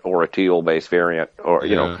variant or a teal based variant, or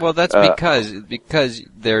Well, that's because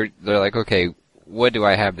they're like, okay, what do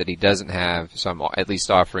I have that he doesn't have? So I'm at least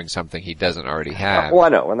offering something he doesn't already have. Well, I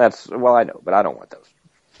know, I know, but I don't want those.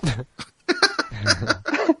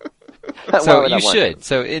 So you should.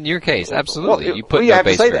 So in your case, absolutely, you put you no have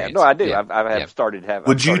base to say variants. that. No, I do. Yeah. I have started having.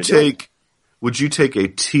 Would you take a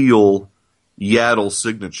teal Yaddle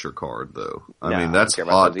signature card though? I mean, that's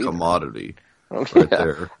hot commodity. Right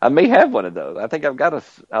there. I may have one of those. I think I've got a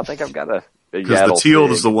because the teal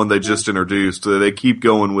is the one they just introduced. They keep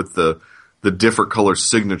going with the different color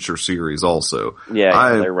signature series also.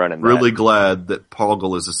 Yeah, they're running. Really glad that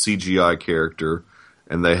Poggle is a CGI character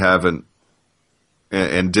and they haven't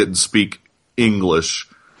and didn't speak English,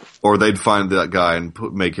 or they'd find that guy and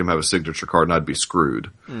make him have a signature card, and I'd be screwed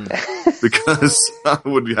because I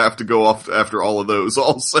would have to go off after all of those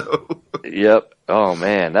also. Yep. Oh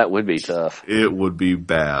man, that would be tough. It would be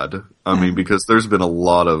bad. I mean, because there's been a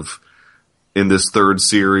lot of, in this third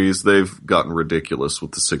series, they've gotten ridiculous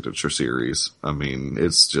with the signature series. I mean,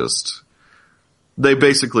 it's just, they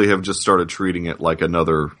basically have just started treating it like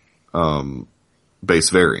another, base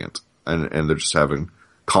variant, and they're just having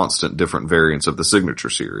constant different variants of the signature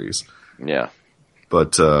series. Yeah.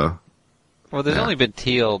 But, well, there's only been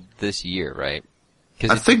teal this year, right?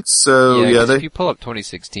 I think so. Yeah. If you pull up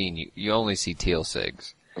 2016, you only see teal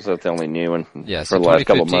sigs. Was that the only new one? Yeah. For So the last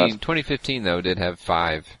couple of months. 2015 though did have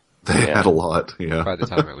 5. They had a lot. Yeah. By the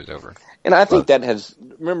time it was over. And I think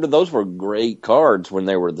remember those were great cards when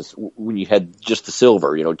they were when you had just the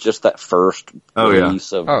silver, just that first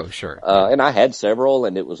release of. Oh, sure. And I had several,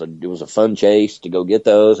 and it was a fun chase to go get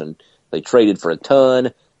those, and they traded for a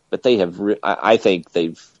ton, but they have, I think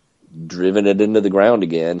they've driven it into the ground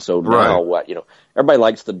again. So now everybody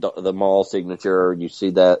likes the mall signature. You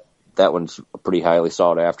see that one's pretty highly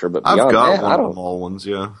sought after, but beyond I've got that, one of the mall ones.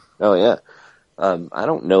 Yeah. Oh yeah. I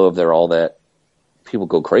don't know if they're all that people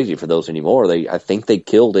go crazy for those anymore. I think they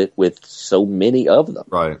killed it with so many of them.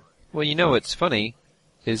 Right. Well, what's funny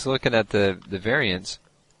is looking at the variants.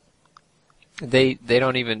 They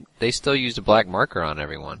still use a black marker on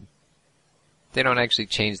everyone. They don't actually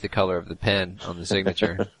change the color of the pen on the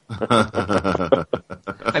signature. I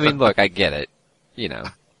mean, look, I get it,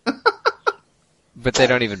 but they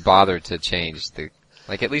don't even bother to change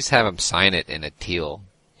at least have them sign it in a teal.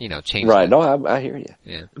 Change. Right. No, I hear you.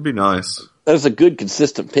 Yeah. It'd be nice. That's a good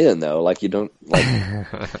consistent pen though. Like you don't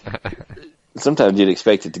sometimes you'd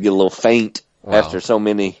expect it to get a little faint after so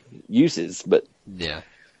many uses, but yeah.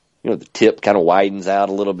 The tip kind of widens out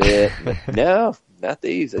a little bit. But no, not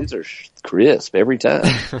these. These are crisp every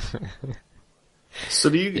time. So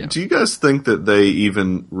do you guys think that they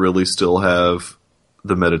even really still have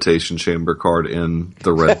the meditation chamber card in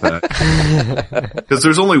the red pack? Because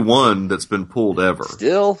there's only one that's been pulled ever.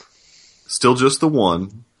 Still just the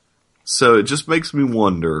one. So it just makes me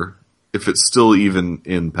wonder if it's still even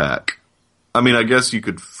in pack. I mean, I guess you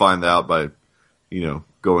could find out by,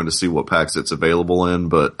 going to see what packs it's available in,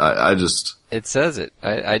 but I just... It says it.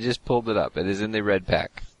 I just pulled it up. It is in the red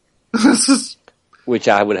pack. Which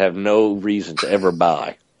I would have no reason to ever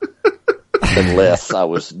buy. Unless I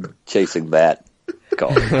was chasing that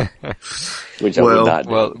card. Which I would not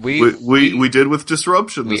do. Well, we did with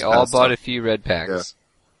Disruption. We all bought a few red packs.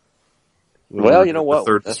 Yeah. Well, you know what?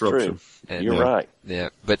 That's true. And You're right. Yeah,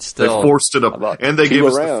 but still. They forced it up. And they gave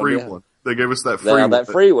us the free one. They gave us that free one. That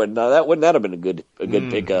free one. No, that wouldn't have been a good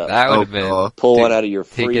pickup. That would have been. Pull one out of your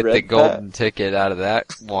free get red the golden pack. ticket out of that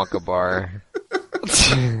Wonka bar.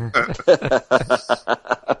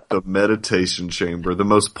 The meditation chamber, the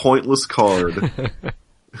most pointless card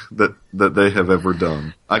that they have ever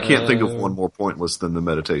done. I can't think of one more pointless than the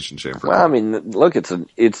meditation chamber. Well, I mean, look, it's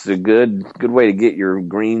a good way to get your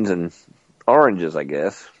greens and oranges, I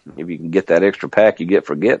guess. If you can get that extra pack you get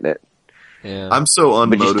for getting it. Yeah. I'm so unmotivated.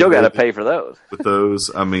 But you still got to pay for those. With those,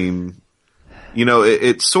 I mean,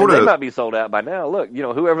 it's sort of. They might be sold out by now. Look,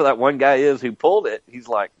 whoever that one guy is who pulled it, he's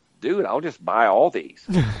like, dude, I'll just buy all these.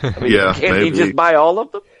 I mean, can't he just buy all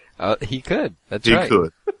of them? He could. That's right.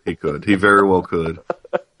 He could. He very well could.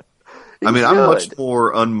 I mean, I'm much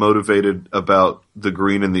more unmotivated about the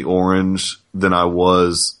green and the orange than I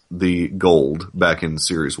was the gold back in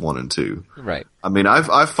Series 1 and 2. Right. I mean,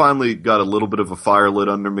 I've finally got a little bit of a fire lit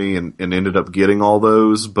under me and ended up getting all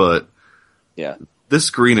those, but Yeah. This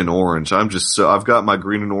green and orange, I've got my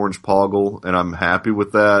green and orange Poggle, and I'm happy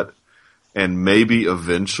with that. And maybe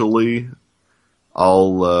eventually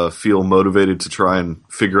I'll feel motivated to try and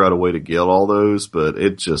figure out a way to get all those, but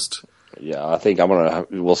it just... Yeah, I think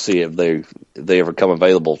we'll see if they ever come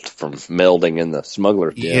available from melding in the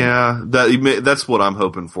Smuggler's Den. Yeah, that's what I'm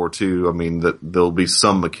hoping for too. I mean, that there'll be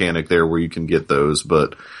some mechanic there where you can get those,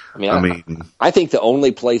 but I think the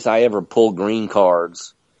only place I ever pull green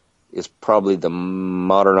cards is probably the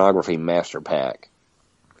Modernography Master Pack.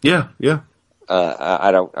 Yeah.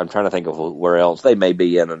 I'm trying to think of where else. They may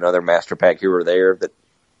be in another Master Pack here or there that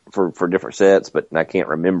for different sets, but I can't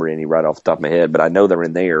remember any right off the top of my head. But I know they're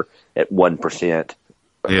in there at 1%,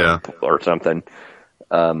 or something.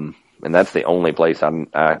 And that's the only place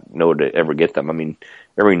I know to ever get them. I mean,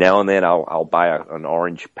 every now and then I'll buy an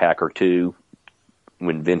orange pack or two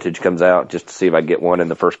when Vintage comes out just to see if I get one in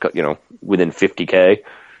the first, within 50K.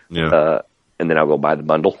 Yeah. And then I'll go buy the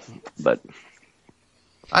bundle. But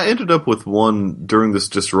I ended up with one during this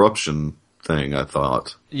disruption thing, I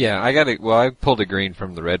thought. Yeah, I pulled a green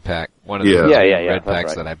from the red pack. One of the red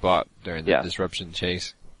packs that I bought during the disruption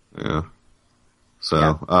chase. Yeah.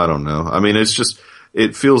 So, I don't know. I mean, it's just,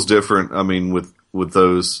 it feels different, I mean, with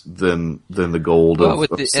those than the gold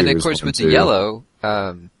and of course with the yellow,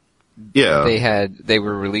 they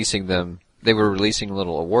were releasing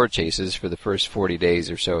little award chases for the first 40 days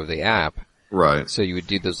or so of the app. Right. So you would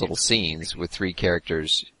do those little scenes with three character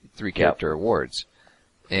awards.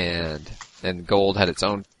 And gold had its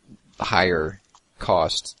own higher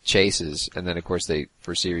cost chases, and then of course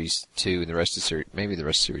for Series 2 and the rest of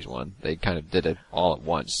Series 1, they kind of did it all at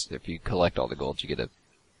once. If you collect all the gold, you get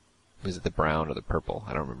was it the brown or the purple?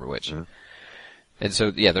 I don't remember which. Mm-hmm. And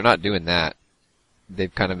so, they're not doing that.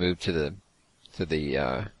 They've kind of moved to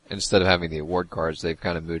the instead of having the award cards, they've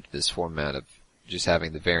kind of moved to this format of just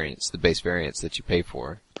having the base variants that you pay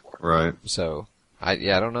for. Right. So, I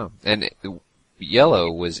don't know. And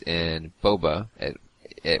yellow was in Boba.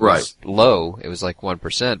 It was low. It was like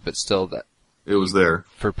 1%, but still that. It was there.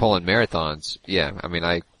 For pulling marathons. Yeah. I mean,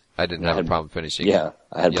 I didn't have a problem finishing. Yeah.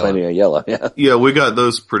 I had plenty of yellow. Yeah. Yeah, we got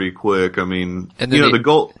those pretty quick. I mean, the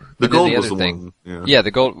gold was the one. Yeah,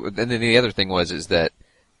 the gold, and then the other thing is that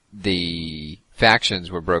the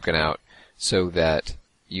factions were broken out so that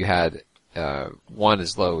you had, one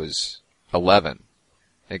as low as 11.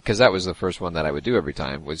 Because that was the first one that I would do every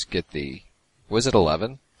time, was it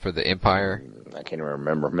 11 for the Empire? I can't even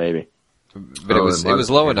remember, maybe. But it was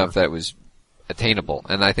low enough that it was attainable,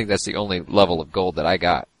 and I think that's the only level of gold that I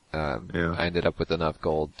got. I ended up with enough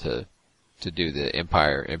gold to do the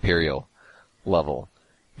Imperial level.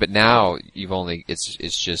 But now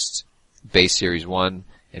it's just base Series 1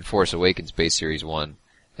 and Force Awakens base Series 1.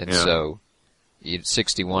 And so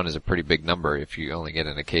 61 is a pretty big number if you only get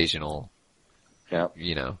an occasional, I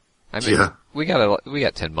mean, we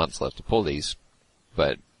got 10 months left to pull these,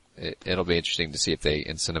 but it'll be interesting to see if they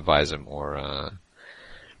incentivize them or,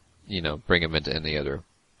 bring them into any other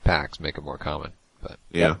packs, make them more common. But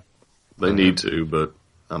they need to, but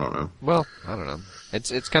I don't know. Well, I don't know.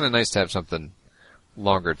 It's kind of nice to have something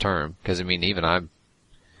longer term, because I mean, even I'm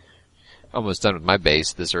almost done with my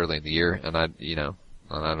base this early in the year, and I'm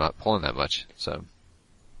not pulling that much, so.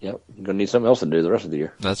 Yep, you're gonna need something else to do the rest of the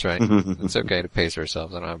year. That's right. It's okay to pace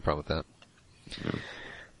ourselves. I don't have a problem with that. Yeah.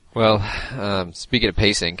 Well, speaking of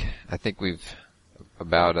pacing, I think we've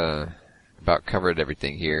about covered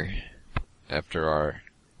everything here.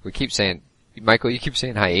 We keep saying, Michael, you keep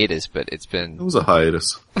saying hiatus, but it was a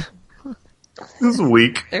hiatus. It was a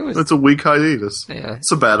week. It's a week hiatus. Yeah.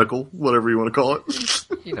 Sabbatical, whatever you want to call it.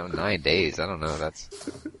 9 days. I don't know. That's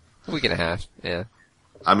a week and a half. Yeah.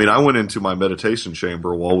 I mean, I went into my meditation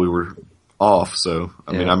chamber while we were off, so,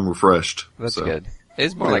 I mean, I'm refreshed. That's good.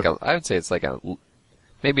 It's more like I would say it's like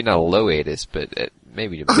maybe not a low atus, but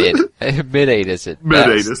maybe a mid-atus at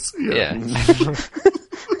Mid-atus, yeah.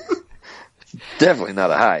 Definitely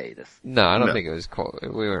not a hiatus. No, I don't think it was we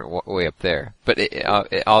weren't way up there. But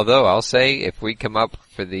although I'll say if we come up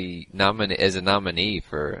for as a nominee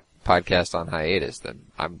for podcast on hiatus,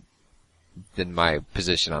 then my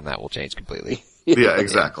position on that will change completely. Yeah,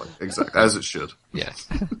 exactly. As it should. Yeah.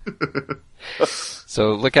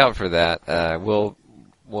 So look out for that. We'll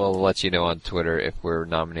let you know on Twitter if we're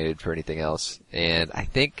nominated for anything else. And I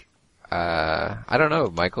think, I don't know,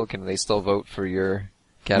 Michael, can they still vote for your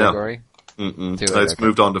category? No. It's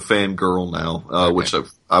moved on to Fangirl now, which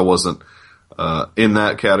I wasn't, in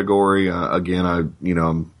that category. Again,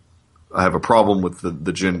 I have a problem with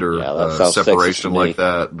the gender, separation like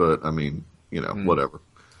that, but I mean, whatever.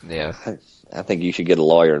 Yeah. I think you should get a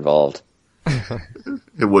lawyer involved.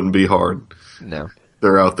 It wouldn't be hard. No.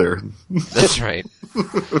 They're out there. That's right.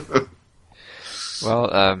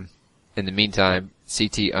 Well, in the meantime,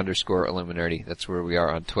 CT_Illuminati. That's where we are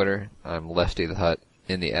on Twitter. I'm Lefty the Hut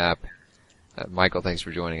in the app. Michael, thanks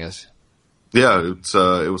for joining us. Yeah,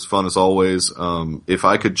 it was fun as always. If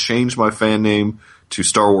I could change my fan name to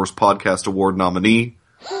Star Wars Podcast Award nominee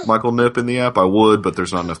Michael Nip in the app, I would, but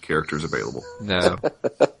there's not enough characters available. No.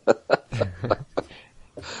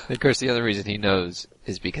 Of course, the other reason he knows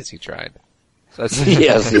is because he tried.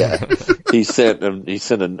 Yes, yeah. He sent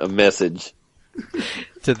a message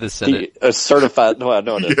to the Senate.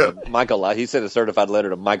 Michael. He sent a certified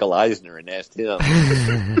letter to Michael Eisner and asked him,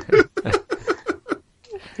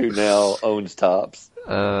 who now owns Topps.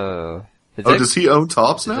 Does he own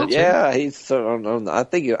Topps now? Yeah, he's on. I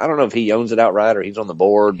don't know if he owns it outright or he's on the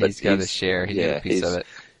board, but he's got a share. He's got a piece of it.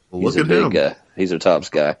 Look at him. He's a Topps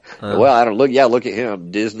guy. Well, I don't look. Yeah, look at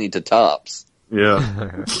him. Disney to Topps.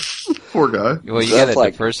 Yeah. Poor guy. Well, you gotta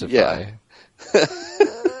diversify. Yeah.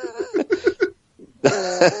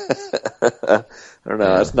 I don't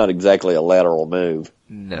know. That's not exactly a lateral move.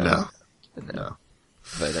 No.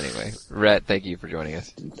 But anyway, Rhett, thank you for joining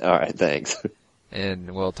us. All right, thanks.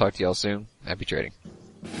 And we'll talk to y'all soon. Happy trading.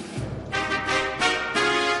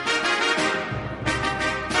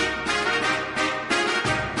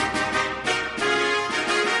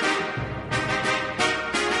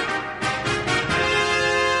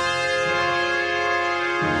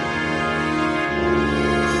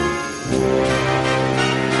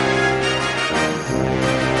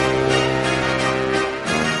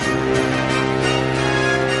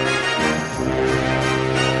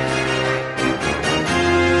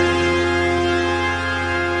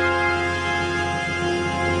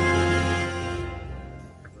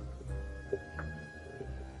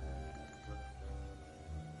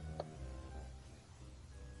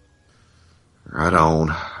 Right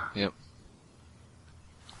on. Yep.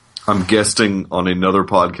 I'm guesting on another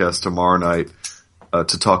podcast tomorrow night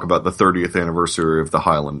to talk about the 30th anniversary of The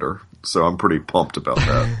Highlander. So I'm pretty pumped about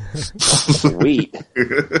that. Sweet.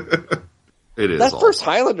 It is. That first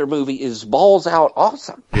Highlander movie is balls out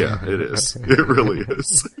awesome. Yeah, it is. It really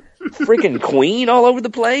is. Freaking Queen all over the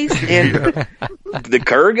place, and the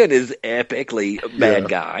Kurgan is epically a bad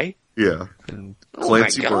guy. Yeah.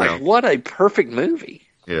 Clancy Brown. What a perfect movie.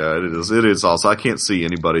 Yeah, it is. It is awesome. I can't see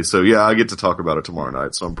anybody, so yeah, I get to talk about it tomorrow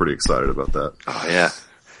night. So I'm pretty excited about that. Oh yeah,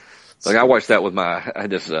 like I watched that with I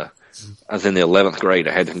was in the 11th grade.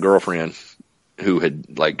 I had a girlfriend who had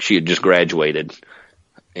she had just graduated,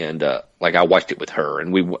 and I watched it with her,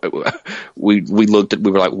 and we looked at,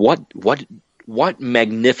 we were like, what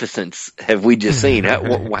magnificence have we just seen?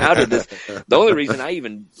 How did this? The only reason I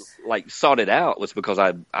even sought it out was because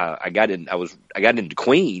I got into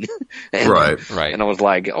Queen, and, right, and I was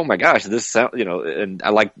like, oh my gosh, this sound, and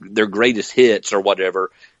I like their greatest hits or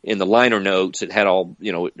whatever. In the liner notes, it had all,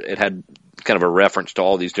 it had kind of a reference to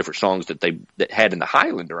all these different songs that had in the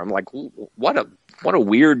Highlander. I'm like, what a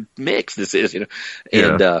weird mix this is, and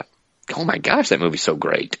oh my gosh, that movie's so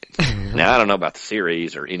great. Now I don't know about the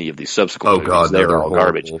series or any of these subsequent movies. God, they're all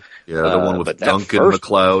garbage. Yeah, the one with Duncan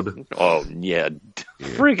MacLeod. Oh yeah,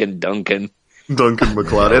 freaking Duncan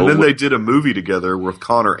MacLeod. And then they did a movie together with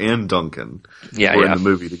Connor and Duncan. Yeah, in the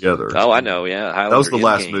movie together. Oh, I know. Yeah, Highlander, that was the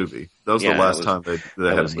last movie. That was the last time they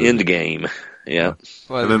had a movie. Endgame. Yeah.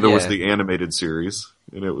 Well, and then there was the animated series,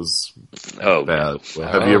 and it was bad. No.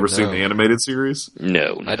 Well, have you ever seen the animated series?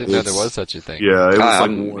 No. I didn't know there was such a thing. Yeah, it was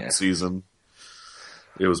one season.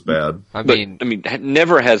 It was bad. I mean,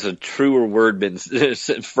 never has a truer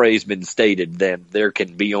phrase been stated than "there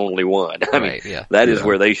can be only one." I mean, that is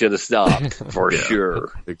where they should have stopped for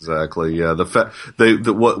sure. Exactly. Yeah.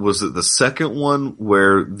 What was it? The second one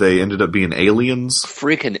where they ended up being aliens.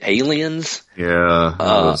 Freaking aliens. Yeah.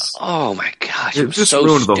 Oh my gosh! It just so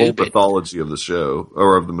ruined stupid. the whole pathology of the show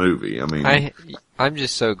or of the movie. I mean, I'm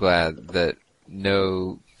just so glad that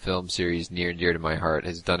no film series near and dear to my heart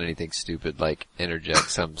has done anything stupid like interject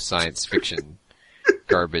some science fiction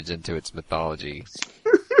garbage into its mythology.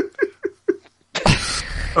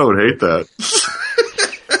 I would hate that.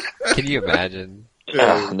 Can you imagine?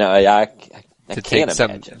 No, I to can't take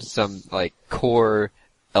imagine. some core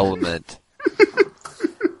element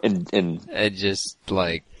and just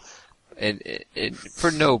and for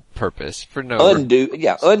no purpose, for no undo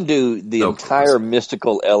the entire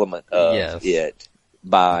mystical element of it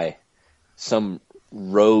by some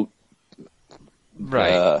rote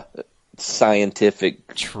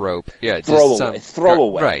scientific trope. Yeah,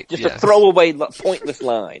 throwaway. Right. Just a throwaway pointless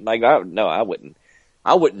line.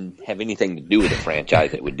 I wouldn't have anything to do with a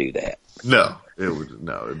franchise that would do that. No,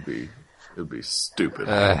 it'd be It'd be stupid.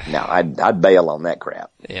 No, I'd bail on that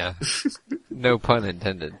crap. Yeah. No pun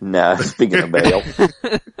intended. No, speaking of bail.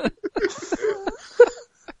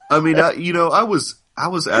 I mean, I was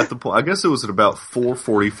at the point, I guess it was at about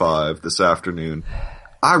 4:45 this afternoon.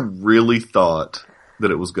 I really thought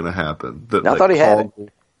that it was going to happen. I thought he had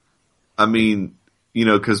it. I mean,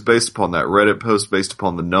 because based upon that Reddit post, based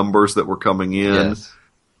upon the numbers that were coming in,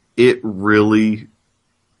 it really,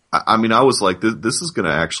 I mean, I was like, this is going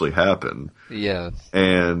to actually happen. Yeah.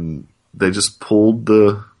 And they just pulled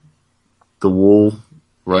the wool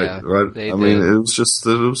right. Yeah, right. I mean, it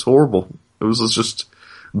was horrible. It was just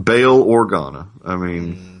bail Organa. I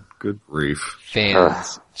mean, good grief.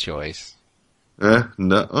 Fans' choice.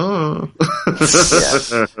 No.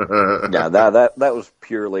 Yeah, that was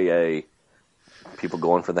purely people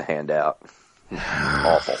going for the handout.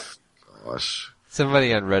 Awful. Gosh.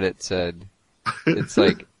 Somebody on Reddit said, it's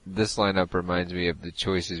like, this lineup reminds me of the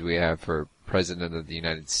choices we have for President of the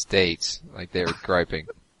United States. Like they were griping.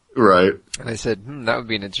 Right. And I said, that would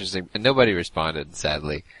be an interesting, and nobody responded,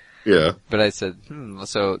 sadly. Yeah. But I said,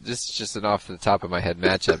 so this is just an off the top of my head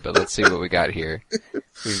matchup, but let's see what we got here.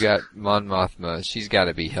 We've got Mon Mothma. She's got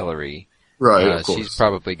to be Hillary. Right, of course. She's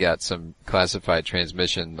probably got some classified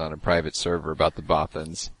transmission on a private server about the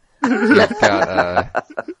Bothans.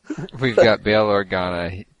 We've got Bail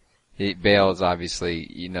Organa. Bail is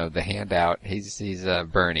obviously, the handout. He's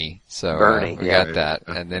Bernie. So, we got that.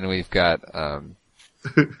 And then we've got,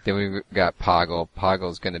 Poggle.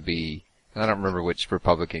 Poggle's gonna be, I don't remember which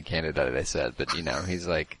Republican candidate I said, but he's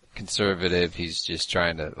like conservative. He's just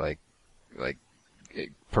trying to like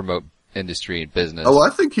promote industry and business. Oh, I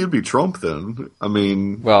think he'd be Trump then. I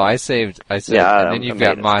mean, well, I said, and then you've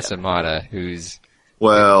got Masamada, he's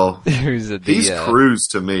Cruz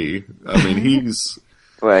to me. I mean, he's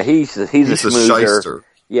he's a schmoozer. shyster.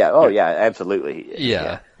 Yeah. Oh, yeah. Absolutely.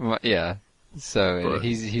 Yeah. So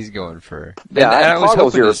he's going for.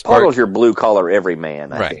 Poggle's your blue collar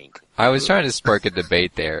everyman. I think. I was trying to spark a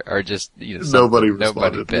debate there, or just nobody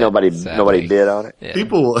responded. Nobody bid on it. Yeah.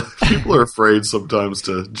 People are afraid sometimes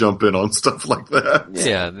to jump in on stuff like that.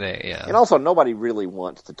 Yeah. And also, nobody really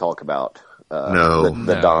wants to talk about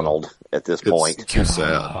the Donald at this point. It's too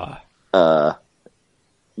sad.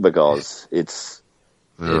 Because it's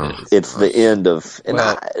the end of, and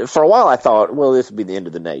for a while I thought, well, this would be the end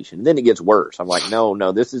of the nation. And then it gets worse. I'm like,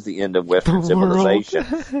 no, this is the end of Western civilization.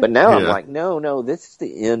 But now I'm like, no, this is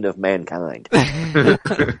the end of mankind.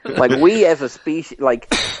 Like we as a species,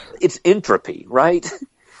 like it's entropy, right?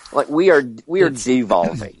 Like we are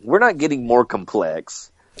devolving. We're not getting more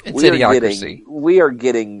complex. It's idiocracy. We are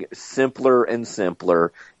getting simpler and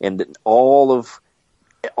simpler, and all of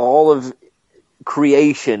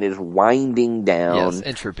creation is winding down. Yes,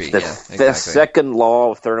 entropy. The second law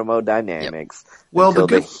of thermodynamics. Yep. Well,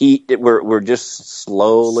 the heat. We're just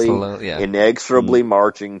slowly inexorably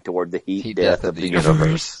marching toward the heat death of the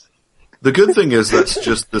universe. The good thing is that's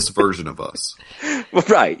just this version of us.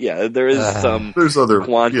 Right. Yeah. There is there's other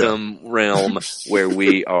quantum realm where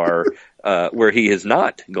we are, where he is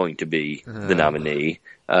not going to be the nominee,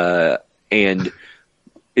 and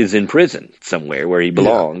is in prison somewhere where he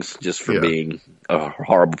belongs just for being a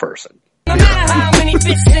horrible person. No matter how many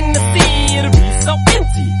fish in the sea, it'll be